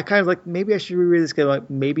 I kind of like, maybe I should reread this. Like,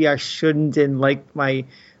 maybe I shouldn't, and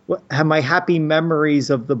have my happy memories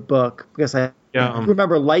of the book because I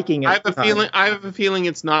remember liking it. I have a feeling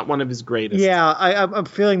it's not one of his greatest. Yeah, I'm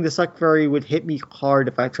feeling the Suck Fairy would hit me hard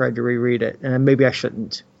if I tried to reread it, and maybe I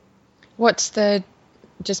shouldn't. What's the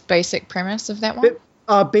just basic premise of that one?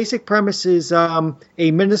 Basic premise is a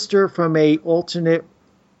minister from a alternate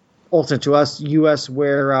to us, U.S.,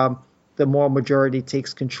 where the moral majority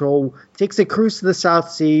takes a cruise to the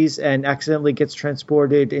South Seas and accidentally gets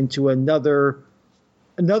transported into another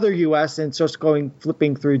U.S. and starts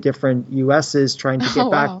flipping through different U.S.s trying to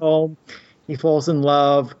get back home. He falls in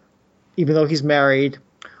love, even though he's married.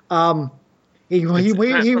 From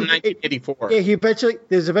 1984. Yeah,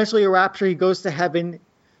 there's eventually a rapture. He goes to heaven,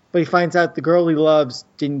 but he finds out the girl he loves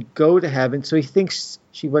didn't go to heaven, so he thinks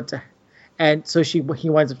she went to, and so he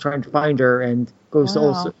winds up trying to find her and goes to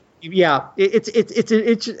also. Yeah,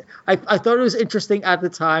 I thought it was interesting at the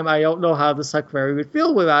time. I don't know how the Suck Fairy would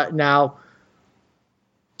feel with that now.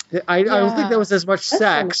 I don't think there was as much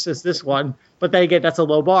sex as this one, but then again, that's a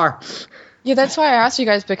low bar. Yeah, that's why I asked you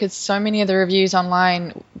guys, because so many of the reviews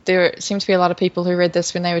online, there seemed to be a lot of people who read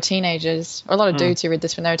this when they were teenagers, or a lot of dudes who read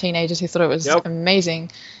this when they were teenagers who thought it was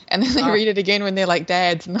amazing, and then they read it again when they're like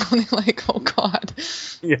dads, and they're like, oh god,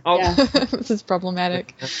 this is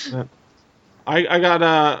problematic. I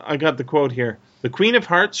got the quote here. The Queen of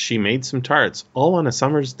Hearts, she made some tarts, all on a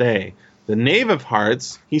summer's day. The Knave of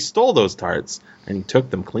Hearts, he stole those tarts, and he took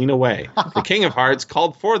them clean away. The King of Hearts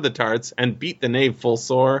called for the tarts, and beat the knave full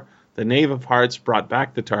sore. The Knave of Hearts brought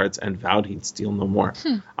back the tarts, and vowed he'd steal no more.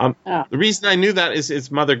 The reason I knew that is it's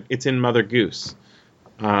in Mother Goose.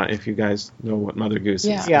 If you guys know what Mother Goose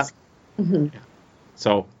is. Yeah. Mm-hmm. Yeah.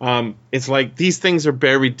 So it's like these things are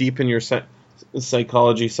buried deep in your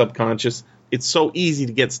psychology, subconscious. It's so easy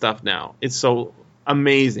to get stuff now. It's so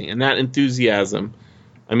amazing. And that enthusiasm.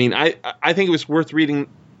 I mean, I think it was worth reading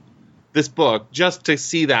this book just to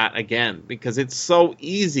see that again, because it's so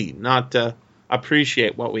easy not to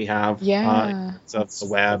appreciate what we have. Of the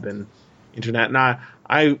web and internet. Now,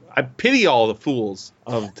 I pity all the fools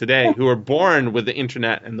of today who are born with the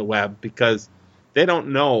internet and the web, because they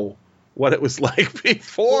don't know what it was like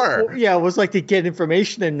before. Well, it was like to get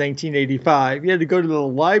information in 1985. You had to go to the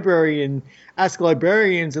library and ask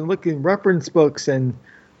librarians and look in reference books and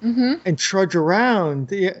trudge around.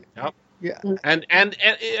 Yeah. Yep. Yeah. And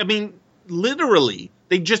I mean, literally,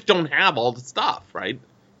 they just don't have all the stuff, right?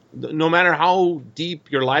 No matter how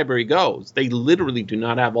deep your library goes, they literally do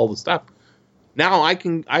not have all the stuff. Now I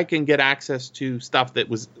can get access to stuff that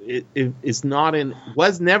was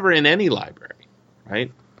never in any library,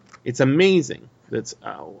 right? It's amazing. That's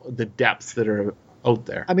the depths that are out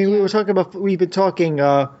there. I mean, we've been talking,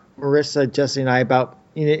 Marissa, Jesse, and I, about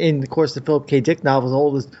in the course of Philip K. Dick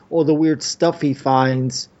novels, all the weird stuff he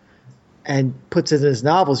finds and puts in his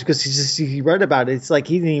novels, because he read about it. It's like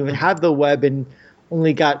he didn't even have the web and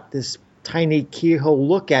only got this tiny keyhole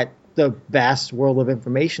look at the vast world of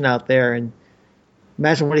information out there. And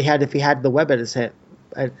imagine what he had if he had the web at his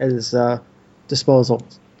disposal.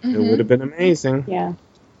 It would have been amazing. Yeah.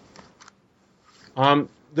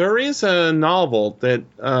 There is a novel that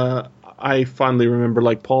I fondly remember,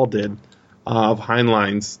 like Paul did, of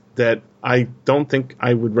Heinlein's, that I don't think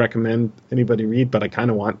I would recommend anybody read, but I kind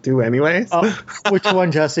of want to anyways. Which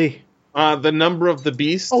one, Jesse? The Number of the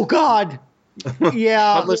Beast. Oh, God.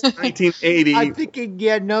 Yeah. Published in 1980. I'm thinking,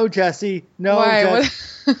 no, Jesse. No, why?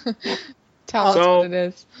 Tell us what it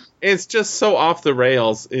is. It's just so off the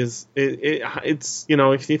rails. It's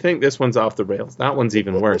if you think this one's off the rails, that one's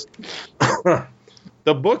even worse.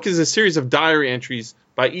 The book is a series of diary entries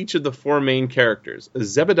by each of the four main characters: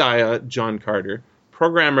 Zebediah, John Carter;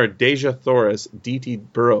 programmer Deja Thoris, D.T.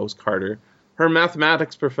 Burroughs Carter; her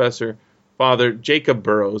mathematics professor, Father Jacob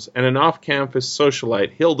Burroughs; and an off-campus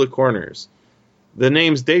socialite, Hilda Corners. The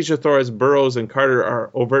names Deja Thoris, Burroughs, and Carter are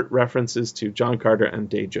overt references to John Carter and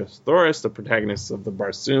Deja Thoris, the protagonists of the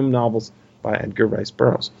Barsoom novels by Edgar Rice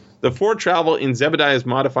Burroughs. The four travel in Zebediah's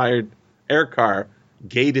modified air car,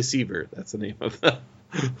 Gay Deceiver, that's the name of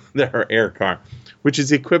their air car, which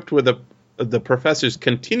is equipped with the professor's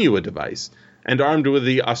Continua device and armed by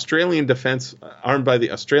the Australian Defence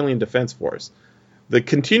Force. The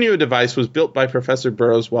Continua device was built by Professor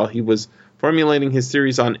Burroughs while he was formulating his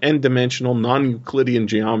theories on n-dimensional non-Euclidean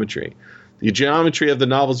geometry. The geometry of the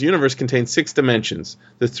novel's universe contains 6 dimensions: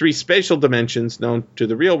 the 3 spatial dimensions known to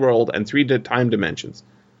the real world and 3 time dimensions.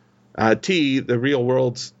 T, the real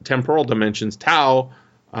world's temporal dimensions, tau,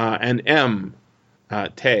 and M,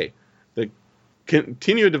 te. The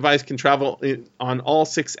Continua device can travel on all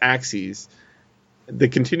 6 axes. The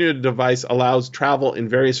Continua device allows travel in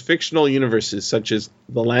various fictional universes, such as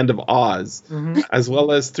the Land of Oz, as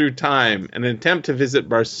well as through time. An attempt to visit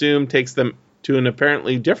Barsoom takes them to an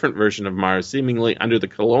apparently different version of Mars, seemingly under the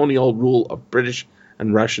colonial rule of British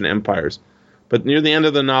and Russian empires. But near the end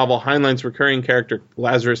of the novel, Heinlein's recurring character,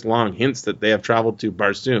 Lazarus Long, hints that they have traveled to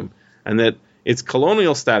Barsoom, and that its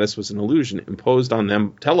colonial status was an illusion imposed on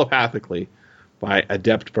them telepathically by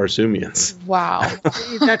adept Barsoomians. Wow.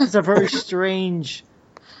 That's a very strange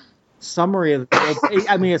summary of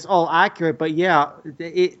I mean, it's all accurate, but yeah,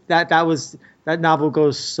 that novel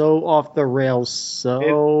goes so off the rails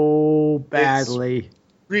so badly. It's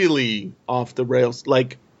really off the rails.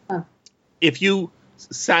 Like, if you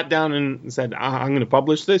sat down and said, I'm going to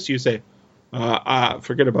publish this, you say,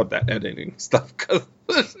 forget about that editing stuff, because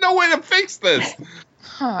there's no way to fix this.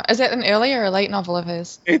 Huh. Is it an early or a late novel of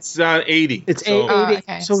his? It's 80. It's 80.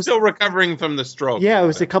 Okay. So still recovering from the stroke. Yeah, it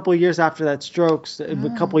was a couple of years after that stroke,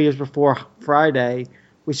 a couple of years before Friday,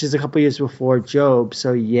 which is a couple of years before Job.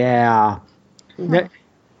 So yeah.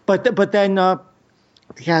 But then The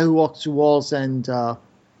Cat Who Walks Through Walls and To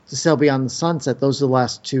Sail Beyond the Sunset, those are the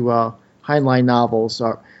last two Heinlein novels,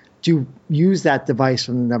 do use that device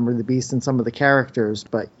from The Number of the Beast and some of the characters,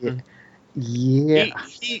 but yeah.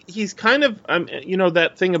 He's kind of,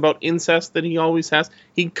 that thing about incest that he always has,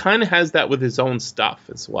 he kind of has that with his own stuff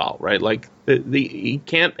as well, right? Like, he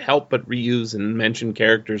can't help but reuse and mention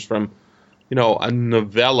characters from, a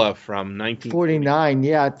novella from 1949.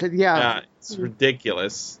 Yeah. It's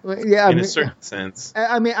ridiculous. Yeah, in a certain sense.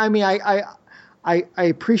 I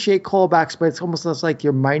appreciate callbacks, but it's almost like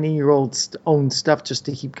you're mining your own stuff just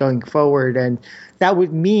to keep going forward, and that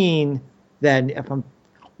would mean then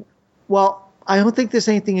I don't think there's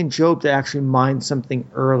anything in Job that actually mines something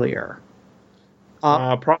earlier.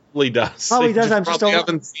 Probably does. Probably does.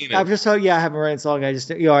 Haven't seen it. I haven't read it so long. I just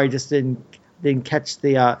didn't catch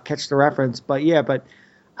the reference. But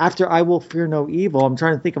after I Will Fear No Evil, I'm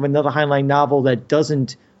trying to think of another Heinlein novel that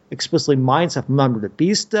doesn't explicitly mine stuff. Remember, the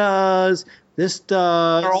Beast does. This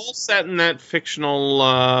does. They're all set in that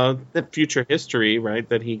fictional future history, right?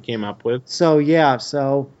 That he came up with. So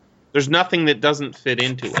there's nothing that doesn't fit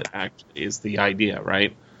into it, actually, is the idea,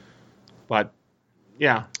 right? But,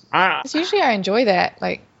 yeah. Usually I enjoy that.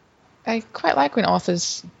 Like, I quite like when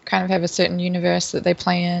authors kind of have a certain universe that they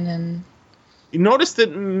play in. And you notice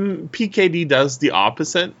that PKD does the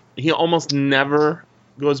opposite. He almost never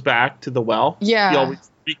goes back to the well. Yeah. He always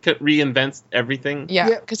reinvents everything.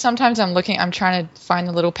 Yeah, because sometimes I'm trying to find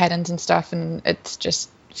the little patterns and stuff, and it's just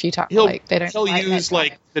futile. He'll use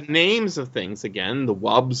the names of things again, the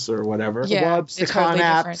wubs or whatever. Yeah, the wubs, the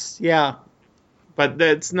Conaps. Yeah, but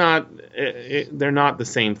that's not. They're not the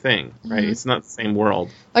same thing, right? It's not the same world.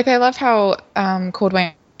 Like, I love how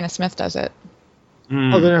Cordwainer Smith does it.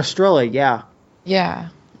 Oh, they're in Australia. Yeah. Yeah,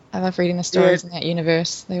 I love reading the stories in that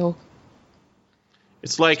universe. They all.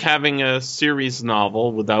 It's like having a series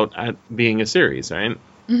novel without being a series, right?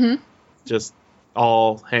 Mm-hmm. Just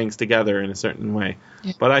all hangs together in a certain way.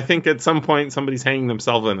 Yeah. But I think at some point somebody's hanging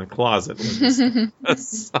themselves in a closet.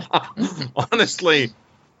 Honestly,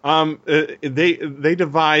 they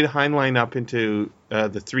divide Heinlein up into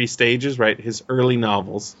the 3 stages, right? His early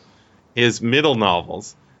novels, his middle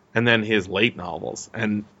novels, and then his late novels.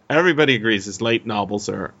 And everybody agrees his late novels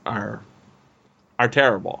are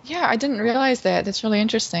terrible. Yeah, I didn't realize that. That's really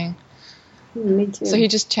interesting. Me too. So he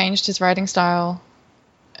just changed his writing style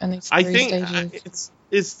in these 3 stages.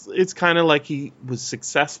 It's kind of like he was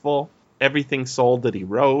successful. Everything sold that he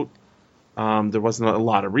wrote. There wasn't a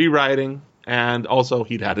lot of rewriting, and also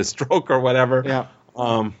he'd had a stroke or whatever. Yeah.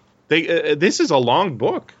 This is a long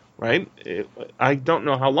book, right? I don't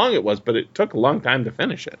know how long it was, but it took a long time to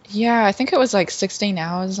finish it. Yeah, I think it was like 16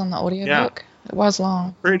 hours on the audiobook. It was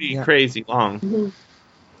long. Pretty crazy long. Mm-hmm.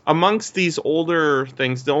 Amongst these older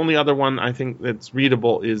things, the only other one I think that's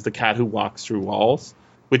readable is The Cat Who Walks Through Walls,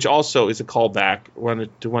 which also is a callback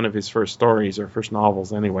to one of his first stories, or first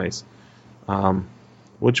novels anyways.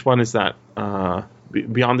 Which one is that?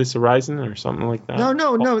 Beyond This Horizon or something like that?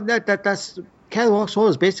 No. That's Cat Who Walks Through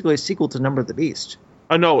Walls is basically a sequel to Number of the Beast.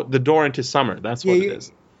 Oh, no, The Door into Summer. That's what it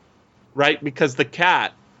is. Right? Because the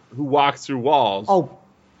cat who walks through walls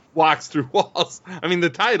walks through walls. I mean, the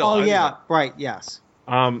title. Oh, yeah. Right, yes.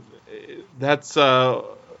 That's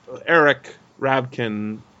Eric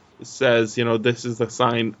Rabkin says, this is the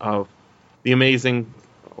sign of the amazing.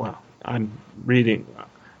 Well, I'm reading.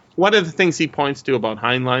 One of the things he points to about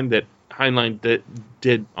Heinlein that Heinlein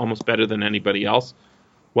did almost better than anybody else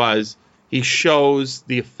was he shows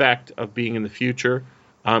the effect of being in the future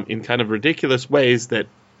in kind of ridiculous ways that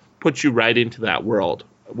put you right into that world,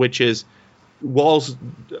 which is walls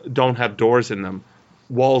don't have doors in them.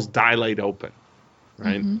 Walls dilate open,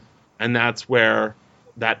 right? Mm-hmm. And that's where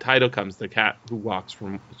that title comes, The Cat Who Walks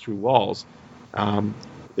Through Walls.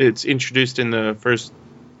 It's introduced in the first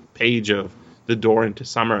page of The Door into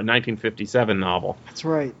Summer, a 1957 novel. That's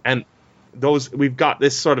right. And we've got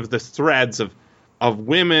this sort of the threads of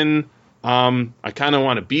women. I kind of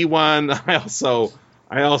want to be one. I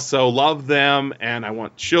also love them, and I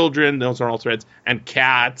want children. Those are all threads, and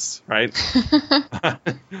cats, right?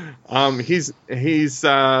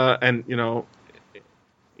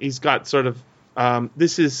 He's got sort of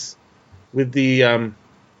this is with the and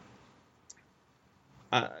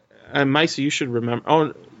Maisa, you should remember.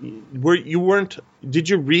 Oh, did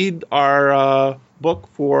you read our book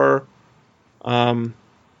for the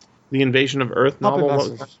Invasion of Earth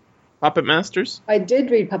novel? Puppet Masters? I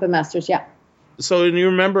did read Puppet Masters, yeah. So you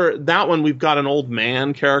remember that one, we've got an old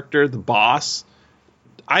man character, the boss.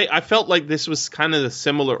 I felt like this was kind of a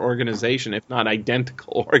similar organization, if not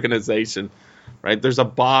identical organization, right? There's a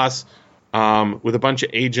boss with a bunch of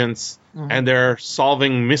agents, and they're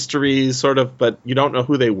solving mysteries, sort of, but you don't know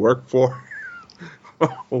who they work for.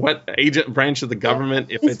 What agent branch of the government,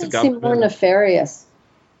 if it's a government. This seems more nefarious.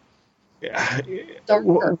 Yeah.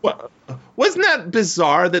 Wasn't that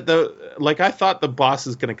bizarre that I thought the boss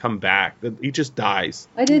is going to come back, that he just dies.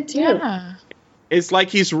 I did too. Yeah. It's like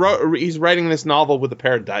he's writing this novel with a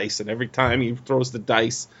pair of dice, and every time he throws the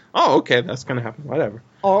dice, oh, okay, that's going to happen, whatever.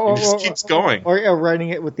 He just keeps going. Or writing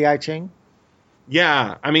it with the I Ching.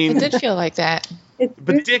 Yeah, I mean... It did feel like that.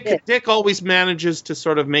 But Dick always manages to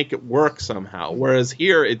sort of make it work somehow, whereas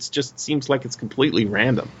here it just seems like it's completely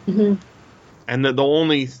random. Mm-hmm. And the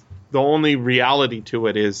only reality to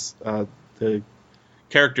it is the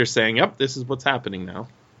character saying, yep, this is what's happening now.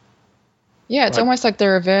 Yeah, it's almost like the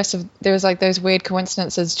reverse of, there was like those weird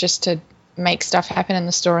coincidences just to make stuff happen in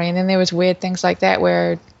the story, and then there was weird things like that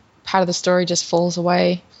where part of the story just falls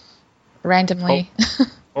away randomly.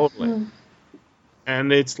 Totally.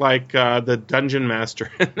 And it's like the dungeon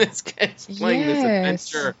master in this case playing this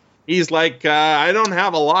adventure. He's like, I don't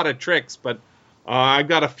have a lot of tricks, but I've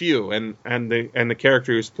got a few, and the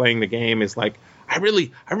character who's playing the game is like, I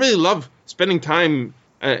really love spending time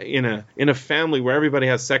in a family where everybody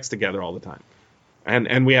has sex together all the time,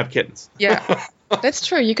 and we have kittens. Yeah, that's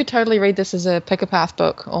true. You could totally read this as a pick a path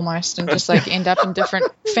book almost, and just like end up in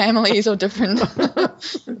different families or different.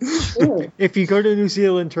 If you go to New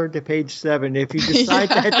Zealand, turn to page 7. If you decide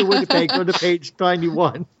to head to Winnipeg, go to page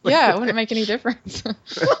 91. Yeah, it wouldn't make any difference.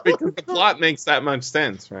 Because the plot makes that much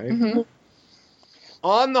sense, right? Mm-hmm.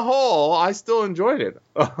 On the whole, I still enjoyed it.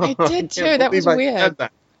 I did too. That was weird. I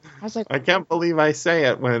was like, I can't believe I say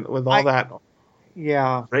it with all that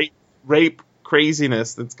rape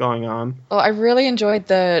craziness that's going on. Well, I really enjoyed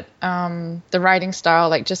the writing style,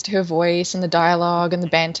 like just her voice and the dialogue and the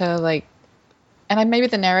banter, like, and maybe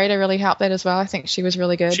the narrator really helped that as well. I think she was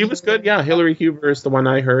really good. She was good, yeah. Hillary Huber is the one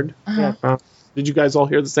I heard. Uh-huh. Did you guys all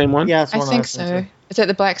hear the same one? Yeah, I think so. Is that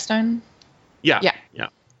the Blackstone? Yeah.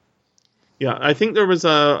 I think there was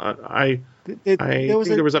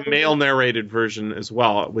there was a male narrated version as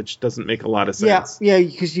well, which doesn't make a lot of sense.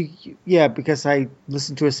 Because I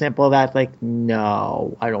listened to a sample of that, like,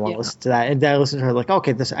 no, I don't want to listen to that, and then I listened to her, like,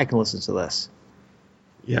 okay, I can listen to this.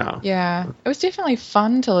 Yeah, it was definitely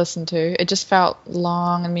fun to listen to. It just felt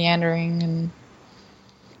long and meandering. And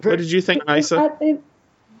what did you think, Isa?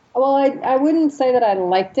 Well, I wouldn't say that I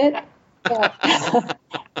liked it. But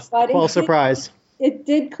well, surprise. It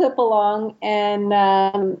did clip along, and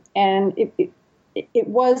it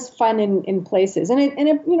was fun in places, and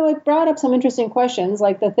it brought up some interesting questions,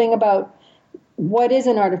 like the thing about what is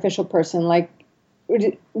an artificial person, like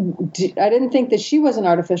didn't think that she was an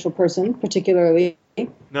artificial person particularly.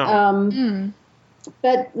 No.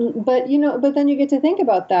 But then you get to think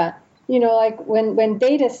about that. Like when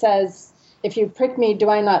Data says, "If you prick me, do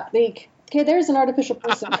I not leak?" Okay, there's an artificial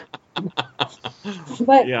person.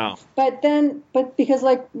 But because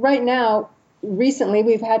like right now, recently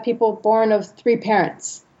we've had people born of 3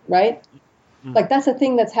 parents, right? Like that's a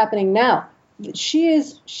thing that's happening now. She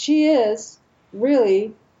is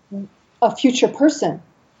really a future person.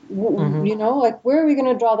 Like where are we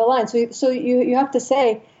going to draw the line? So you have to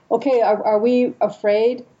say, okay, are we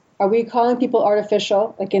afraid? Are we calling people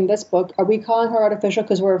artificial? Like in this book, are we calling her artificial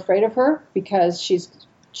because we're afraid of her because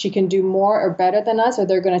she can do more or better than us, or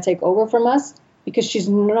they're going to take over from us? Because she's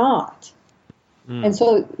not. And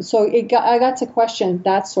so I got to question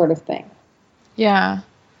that sort of thing. Yeah.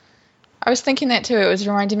 I was thinking that too. It was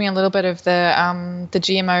reminding me a little bit of the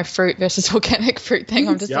GMO fruit versus organic fruit thing.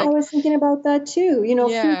 I'm just I was thinking about that too.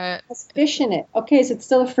 Fruit has fish in it. Okay, so it's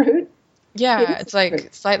still a fruit? Yeah, it's like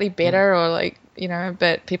fruit. Slightly better or like,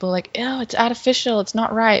 but people are like, oh, it's artificial. It's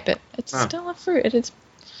not right, but it's still a fruit. It is.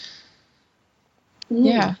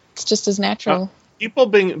 Yeah, it's just as natural. People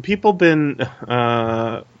been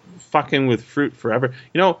fucking with fruit forever.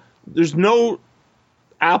 There's no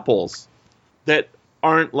apples that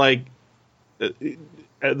aren't like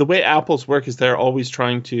the way apples work is they're always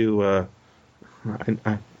trying to.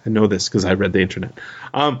 I know this because I read the internet.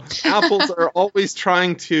 Apples are always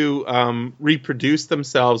trying to reproduce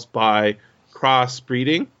themselves by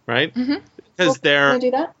crossbreeding, right? Because they're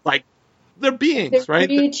do that? Like they're beings, they're right?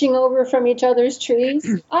 Reaching over from each other's trees.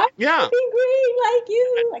 I can be green like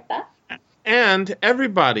you, like that. And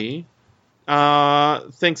everybody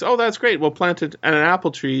thinks, oh, that's great. We'll plant an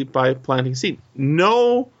apple tree by planting seed.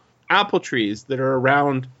 No apple trees that are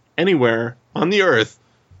around anywhere on the earth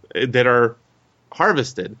that are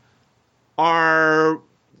harvested are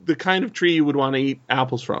the kind of tree you would want to eat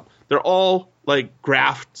apples from. They're all like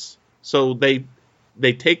grafts. So they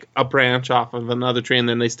take a branch off of another tree and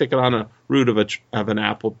then they stick it on a root of an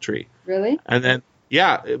apple tree. Really? And then,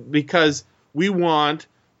 because we want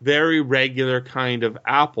very regular kind of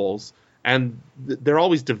apples, and they're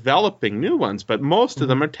always developing new ones, but most of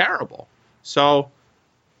them are terrible. So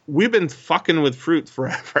we've been fucking with fruit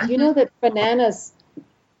forever. You know that bananas,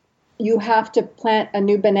 you have to plant a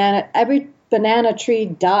new banana. Every banana tree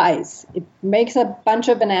dies. It makes a bunch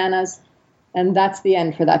of bananas, and that's the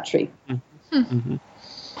end for that tree.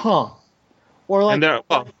 Huh. Or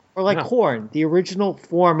like corn. The original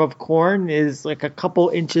form of corn is like a couple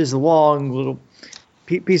inches long, little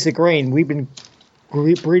piece of grain. We've been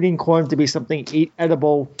breeding corn to be something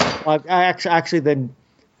edible. Actually,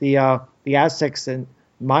 the Aztecs and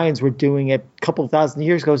Mayans were doing it a couple thousand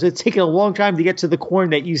years ago. So it's taken a long time to get to the corn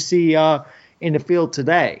that you see in the field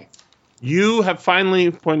today. You have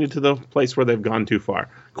finally pointed to the place where they've gone too far.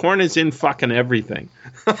 Corn is in fucking everything.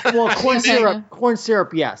 Well, corn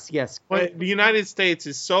syrup, yes. The United States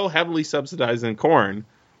is so heavily subsidized in corn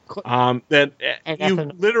that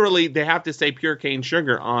they have to say pure cane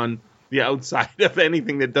sugar on the outside of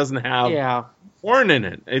anything that doesn't have corn in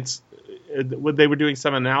it. They were doing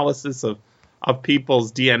some analysis of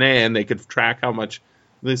people's DNA, and they could track how much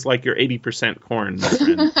this, like your 80% corn.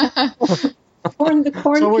 The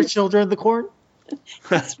corn. So we're children of the corn?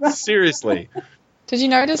 That's right. Seriously. Did you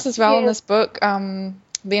notice as well in this book the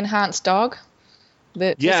enhanced dog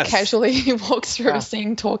that just casually walks through a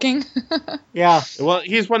scene talking? Yeah. Well,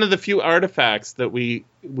 he's one of the few artifacts that we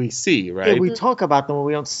see, right? Yeah, we talk about them, but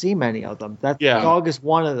we don't see many of them. That dog is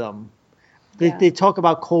one of them. They talk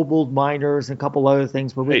about kobold miners and a couple other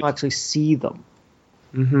things, but we don't actually see them.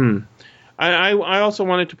 Mm-hmm. I also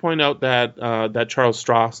wanted to point out that Charles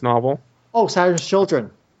Stross novel. Oh, Saturn's Children.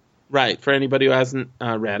 Right. For anybody who hasn't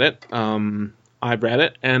read it, I've read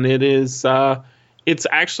it, and it is. It's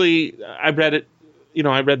actually I read it.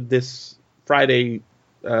 I read this Friday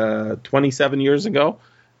 27 years ago,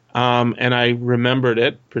 and I remembered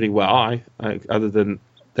it pretty well. I other than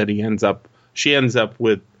that she ends up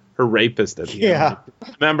with her rapist at the end.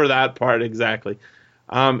 I remember that part exactly.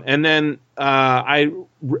 And then I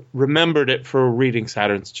remembered it for reading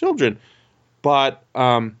Saturn's Children. But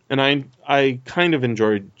and I kind of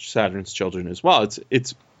enjoyed Saturn's Children as well.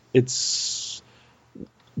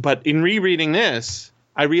 But in rereading this,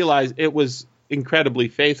 I realized it was incredibly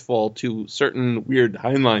faithful to certain weird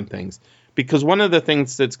Heinlein things. Because one of the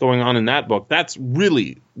things that's going on in that book, that's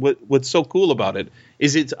really what's so cool about it,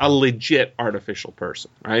 is it's a legit artificial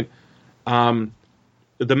person, right?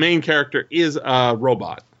 The main character is a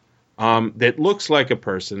robot that looks like a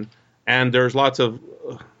person, and there's lots of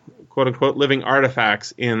quote-unquote living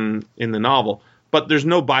artifacts in the novel, but there's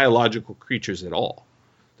no biological creatures at all.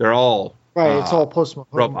 They're all right. It's all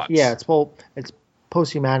robots. Yeah, it's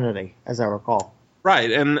post-humanity, as I recall.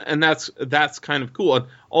 Right, and that's kind of cool. And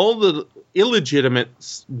all the illegitimate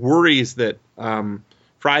worries that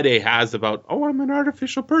Friday has about, I'm an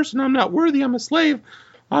artificial person, I'm not worthy, I'm a slave.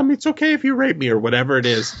 It's okay if you rape me or whatever it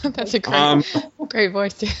is. That's a great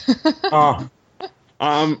voice too.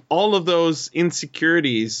 All of those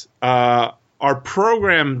insecurities are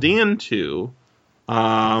programmed into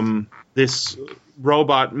this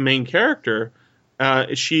robot main character.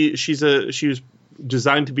 She was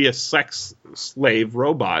designed to be a sex slave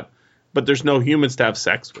robot, but there's no humans to have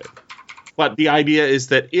sex with. But the idea is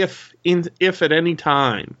that if at any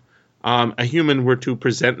time a human were to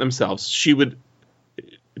present themselves, she would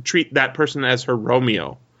treat that person as her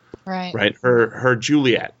Romeo, right? Her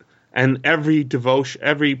Juliet, and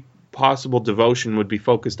every possible devotion would be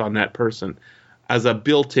focused on that person as a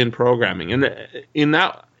built-in programming. And in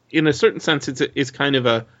a certain sense, it's kind of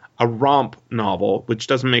a romp novel, which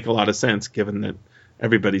doesn't make a lot of sense given that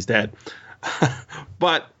everybody's dead.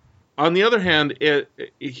 But on the other hand,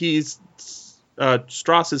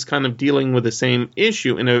 Strauss is kind of dealing with the same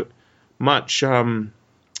issue in a much more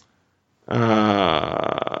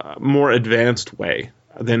advanced way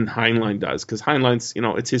than Heinlein does, because Heinlein's,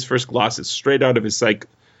 it's his first gloss. It's straight out of his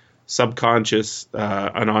subconscious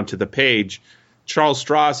and onto the page. Charles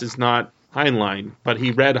Strauss is not Heinlein, but he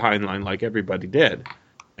read Heinlein like everybody did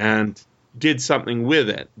and did something with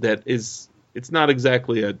it that is, it's not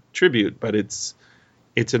exactly a tribute, but it's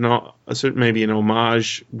maybe an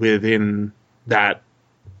homage within that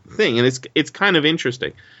thing, and it's kind of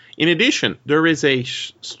interesting. In addition, there is a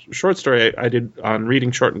short story I did on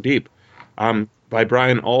Reading Short and Deep by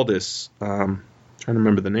Brian Aldiss. Trying to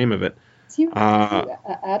remember the name of it.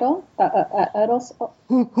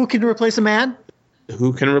 Who can replace a man?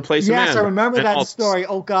 Who can replace a man? Yes, I remember that story.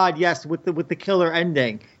 Oh God, yes, with the killer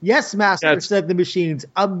ending. Yes, Master, said the machines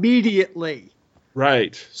immediately.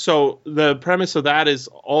 Right. So the premise of that is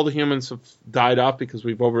all the humans have died off because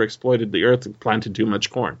we've overexploited the earth and planted too much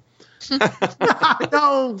corn.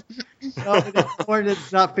 No, corn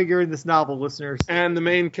is not figuring this novel, listeners. And the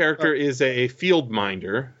main character is a field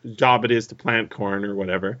minder. His job it is to plant corn or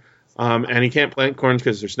whatever. And he can't plant corn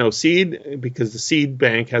because there's no seed, because the seed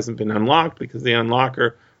bank hasn't been unlocked, because the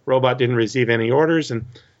unlocker robot didn't receive any orders. And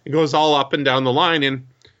it goes all up and down the line. And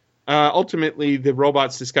ultimately, the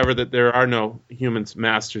robots discover that there are no humans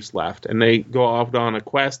masters left. And they go out on a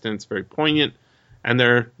quest, and it's very poignant. And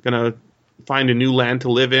they're going to find a new land to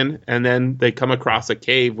live in. And then they come across a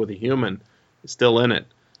cave with a human still in it.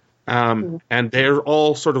 And they're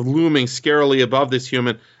all sort of looming scarily above this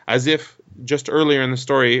human, as if just earlier in the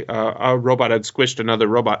story, a robot had squished another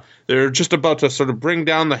robot. They're just about to sort of bring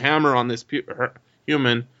down the hammer on this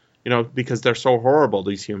human, because they're so horrible,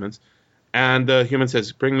 these humans. And the human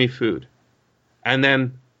says, "Bring me food." And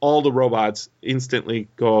then all the robots instantly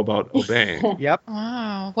go about obeying. Yep.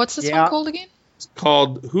 Wow. What's this one called again? It's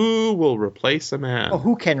called Who Will Replace a Man? Oh,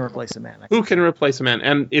 Who Can Replace a Man? Who Can Replace a Man?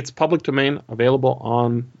 And it's public domain, available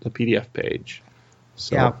on the PDF page.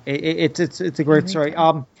 So. Yeah, it's a great story.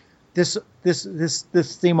 This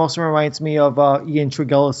theme also reminds me of Ian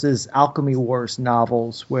Tregillis's Alchemy Wars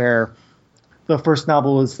novels, where the first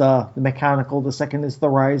novel is the Mechanical, the second is The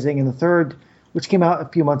Rising, and the third, which came out a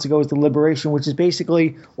few months ago, is The Liberation, which is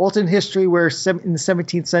basically alternate history where in the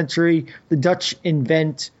 17th century the Dutch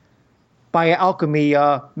invent by alchemy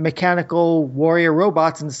mechanical warrior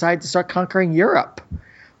robots and decide to start conquering Europe.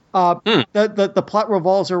 The plot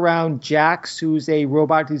revolves around Jax, who's a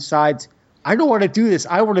robot who decides, I don't want to do this.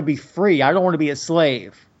 I want to be free. I don't want to be a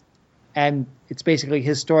slave. And it's basically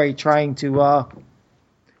his story trying to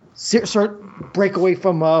break away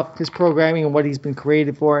from his programming and what he's been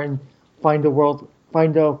created for, and find a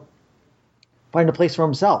place for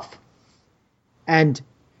himself and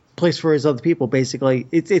place for his other people. Basically,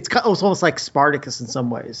 it's almost like Spartacus in some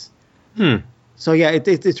ways. So yeah,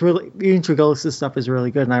 it's really, Ian Tregillis' stuff is really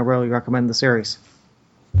good, and I really recommend the series.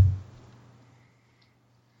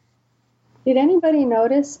 Did anybody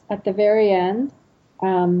notice at the very end,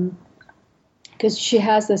 because she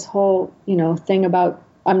has this whole, thing about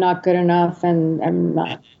I'm not good enough and I'm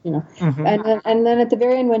not, mm-hmm. and then at the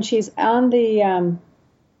very end when she's on the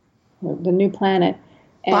new planet,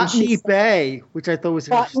 and Botany Bay, which I thought was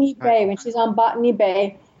Botany Bay, when she's on Botany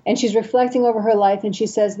Bay and she's reflecting over her life, and she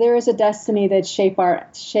says there is a destiny that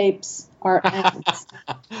shapes our ends.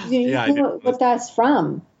 You know what that's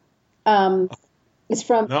from? It's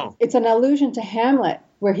from. No. It's an allusion to Hamlet,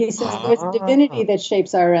 where he says there's a divinity that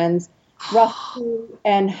shapes our ends, roughly,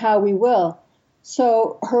 and how we will.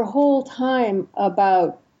 So her whole time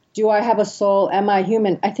about do I have a soul? Am I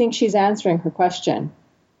human? I think she's answering her question.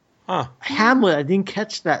 Huh. Hamlet, I didn't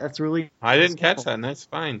catch that. That's really... I didn't catch that. Nice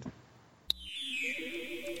find.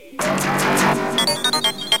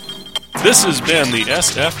 This has been the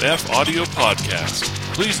SFF Audio Podcast.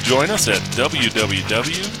 Please join us at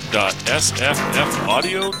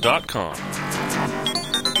www.sffaudio.com.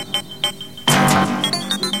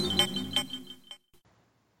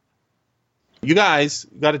 You guys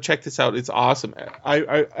got to check this out. It's awesome.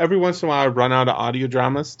 I every once in a while I run out of audio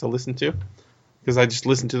dramas to listen to because I just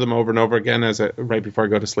listen to them over and over again right before I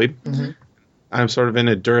go to sleep. Mm-hmm. I'm sort of in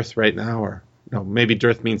a dearth right now, or no, maybe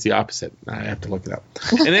dearth means the opposite. I have to look it up.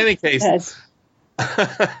 In any case,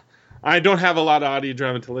 I don't have a lot of audio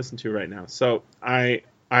drama to listen to right now, so I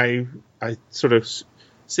sort of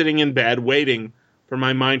sitting in bed waiting for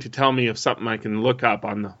my mind to tell me of something I can look up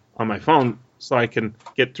on my phone, so I can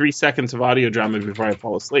get 3 seconds of audio drama before I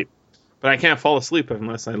fall asleep. But I can't fall asleep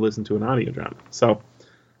unless I listen to an audio drama. So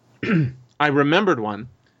I remembered one,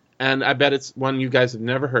 and I bet it's one you guys have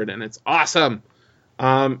never heard, and it's awesome.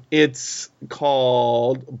 It's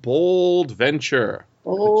called Bold Venture.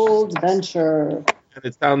 Bold Venture. And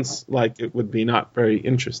it sounds like it would be not very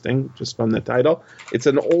interesting just from the title. It's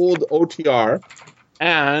an old OTR,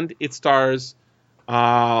 and it stars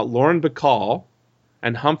Lauren Bacall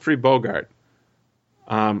and Humphrey Bogart.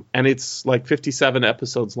 And it's like 57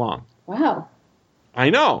 episodes long. Wow. I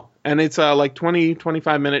know. And it's a like 20,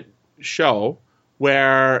 25-minute show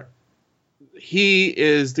where he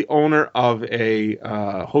is the owner of a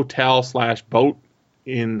hotel/boat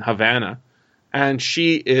in Havana. And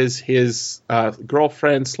she is his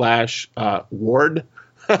girlfriend/ward.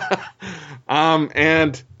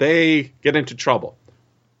 And they get into trouble.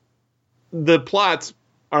 The plots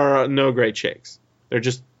are no great shakes. They're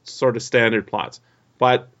just sort of standard plots.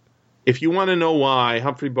 But if you want to know why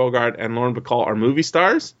Humphrey Bogart and Lauren Bacall are movie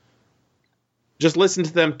stars, just listen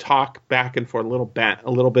to them talk back and forth, a little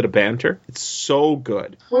bit of banter. It's so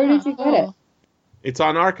good. Where did you get it? It's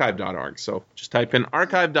on archive.org. So just type in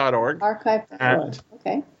archive.org. Archive.org.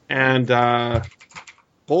 Okay. And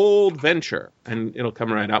Bold Venture, and it'll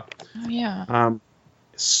come right up. Oh, yeah.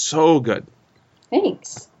 So good.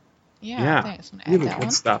 Thanks. Yeah. Thanks. Really good one.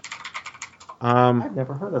 stuff. I've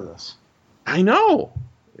never heard of this. I know.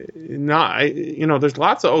 There's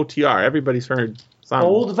lots of OTR. Everybody's heard some.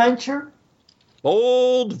 Bold Venture?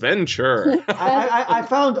 Bold Venture. I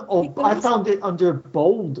found it under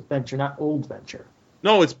Bold Venture, not Old Venture.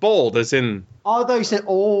 No, it's bold, as in... Oh, I thought you said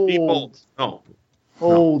old. Be bold. No.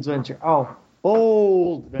 Old Venture. Oh,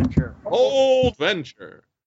 Bold Venture. Bold Venture.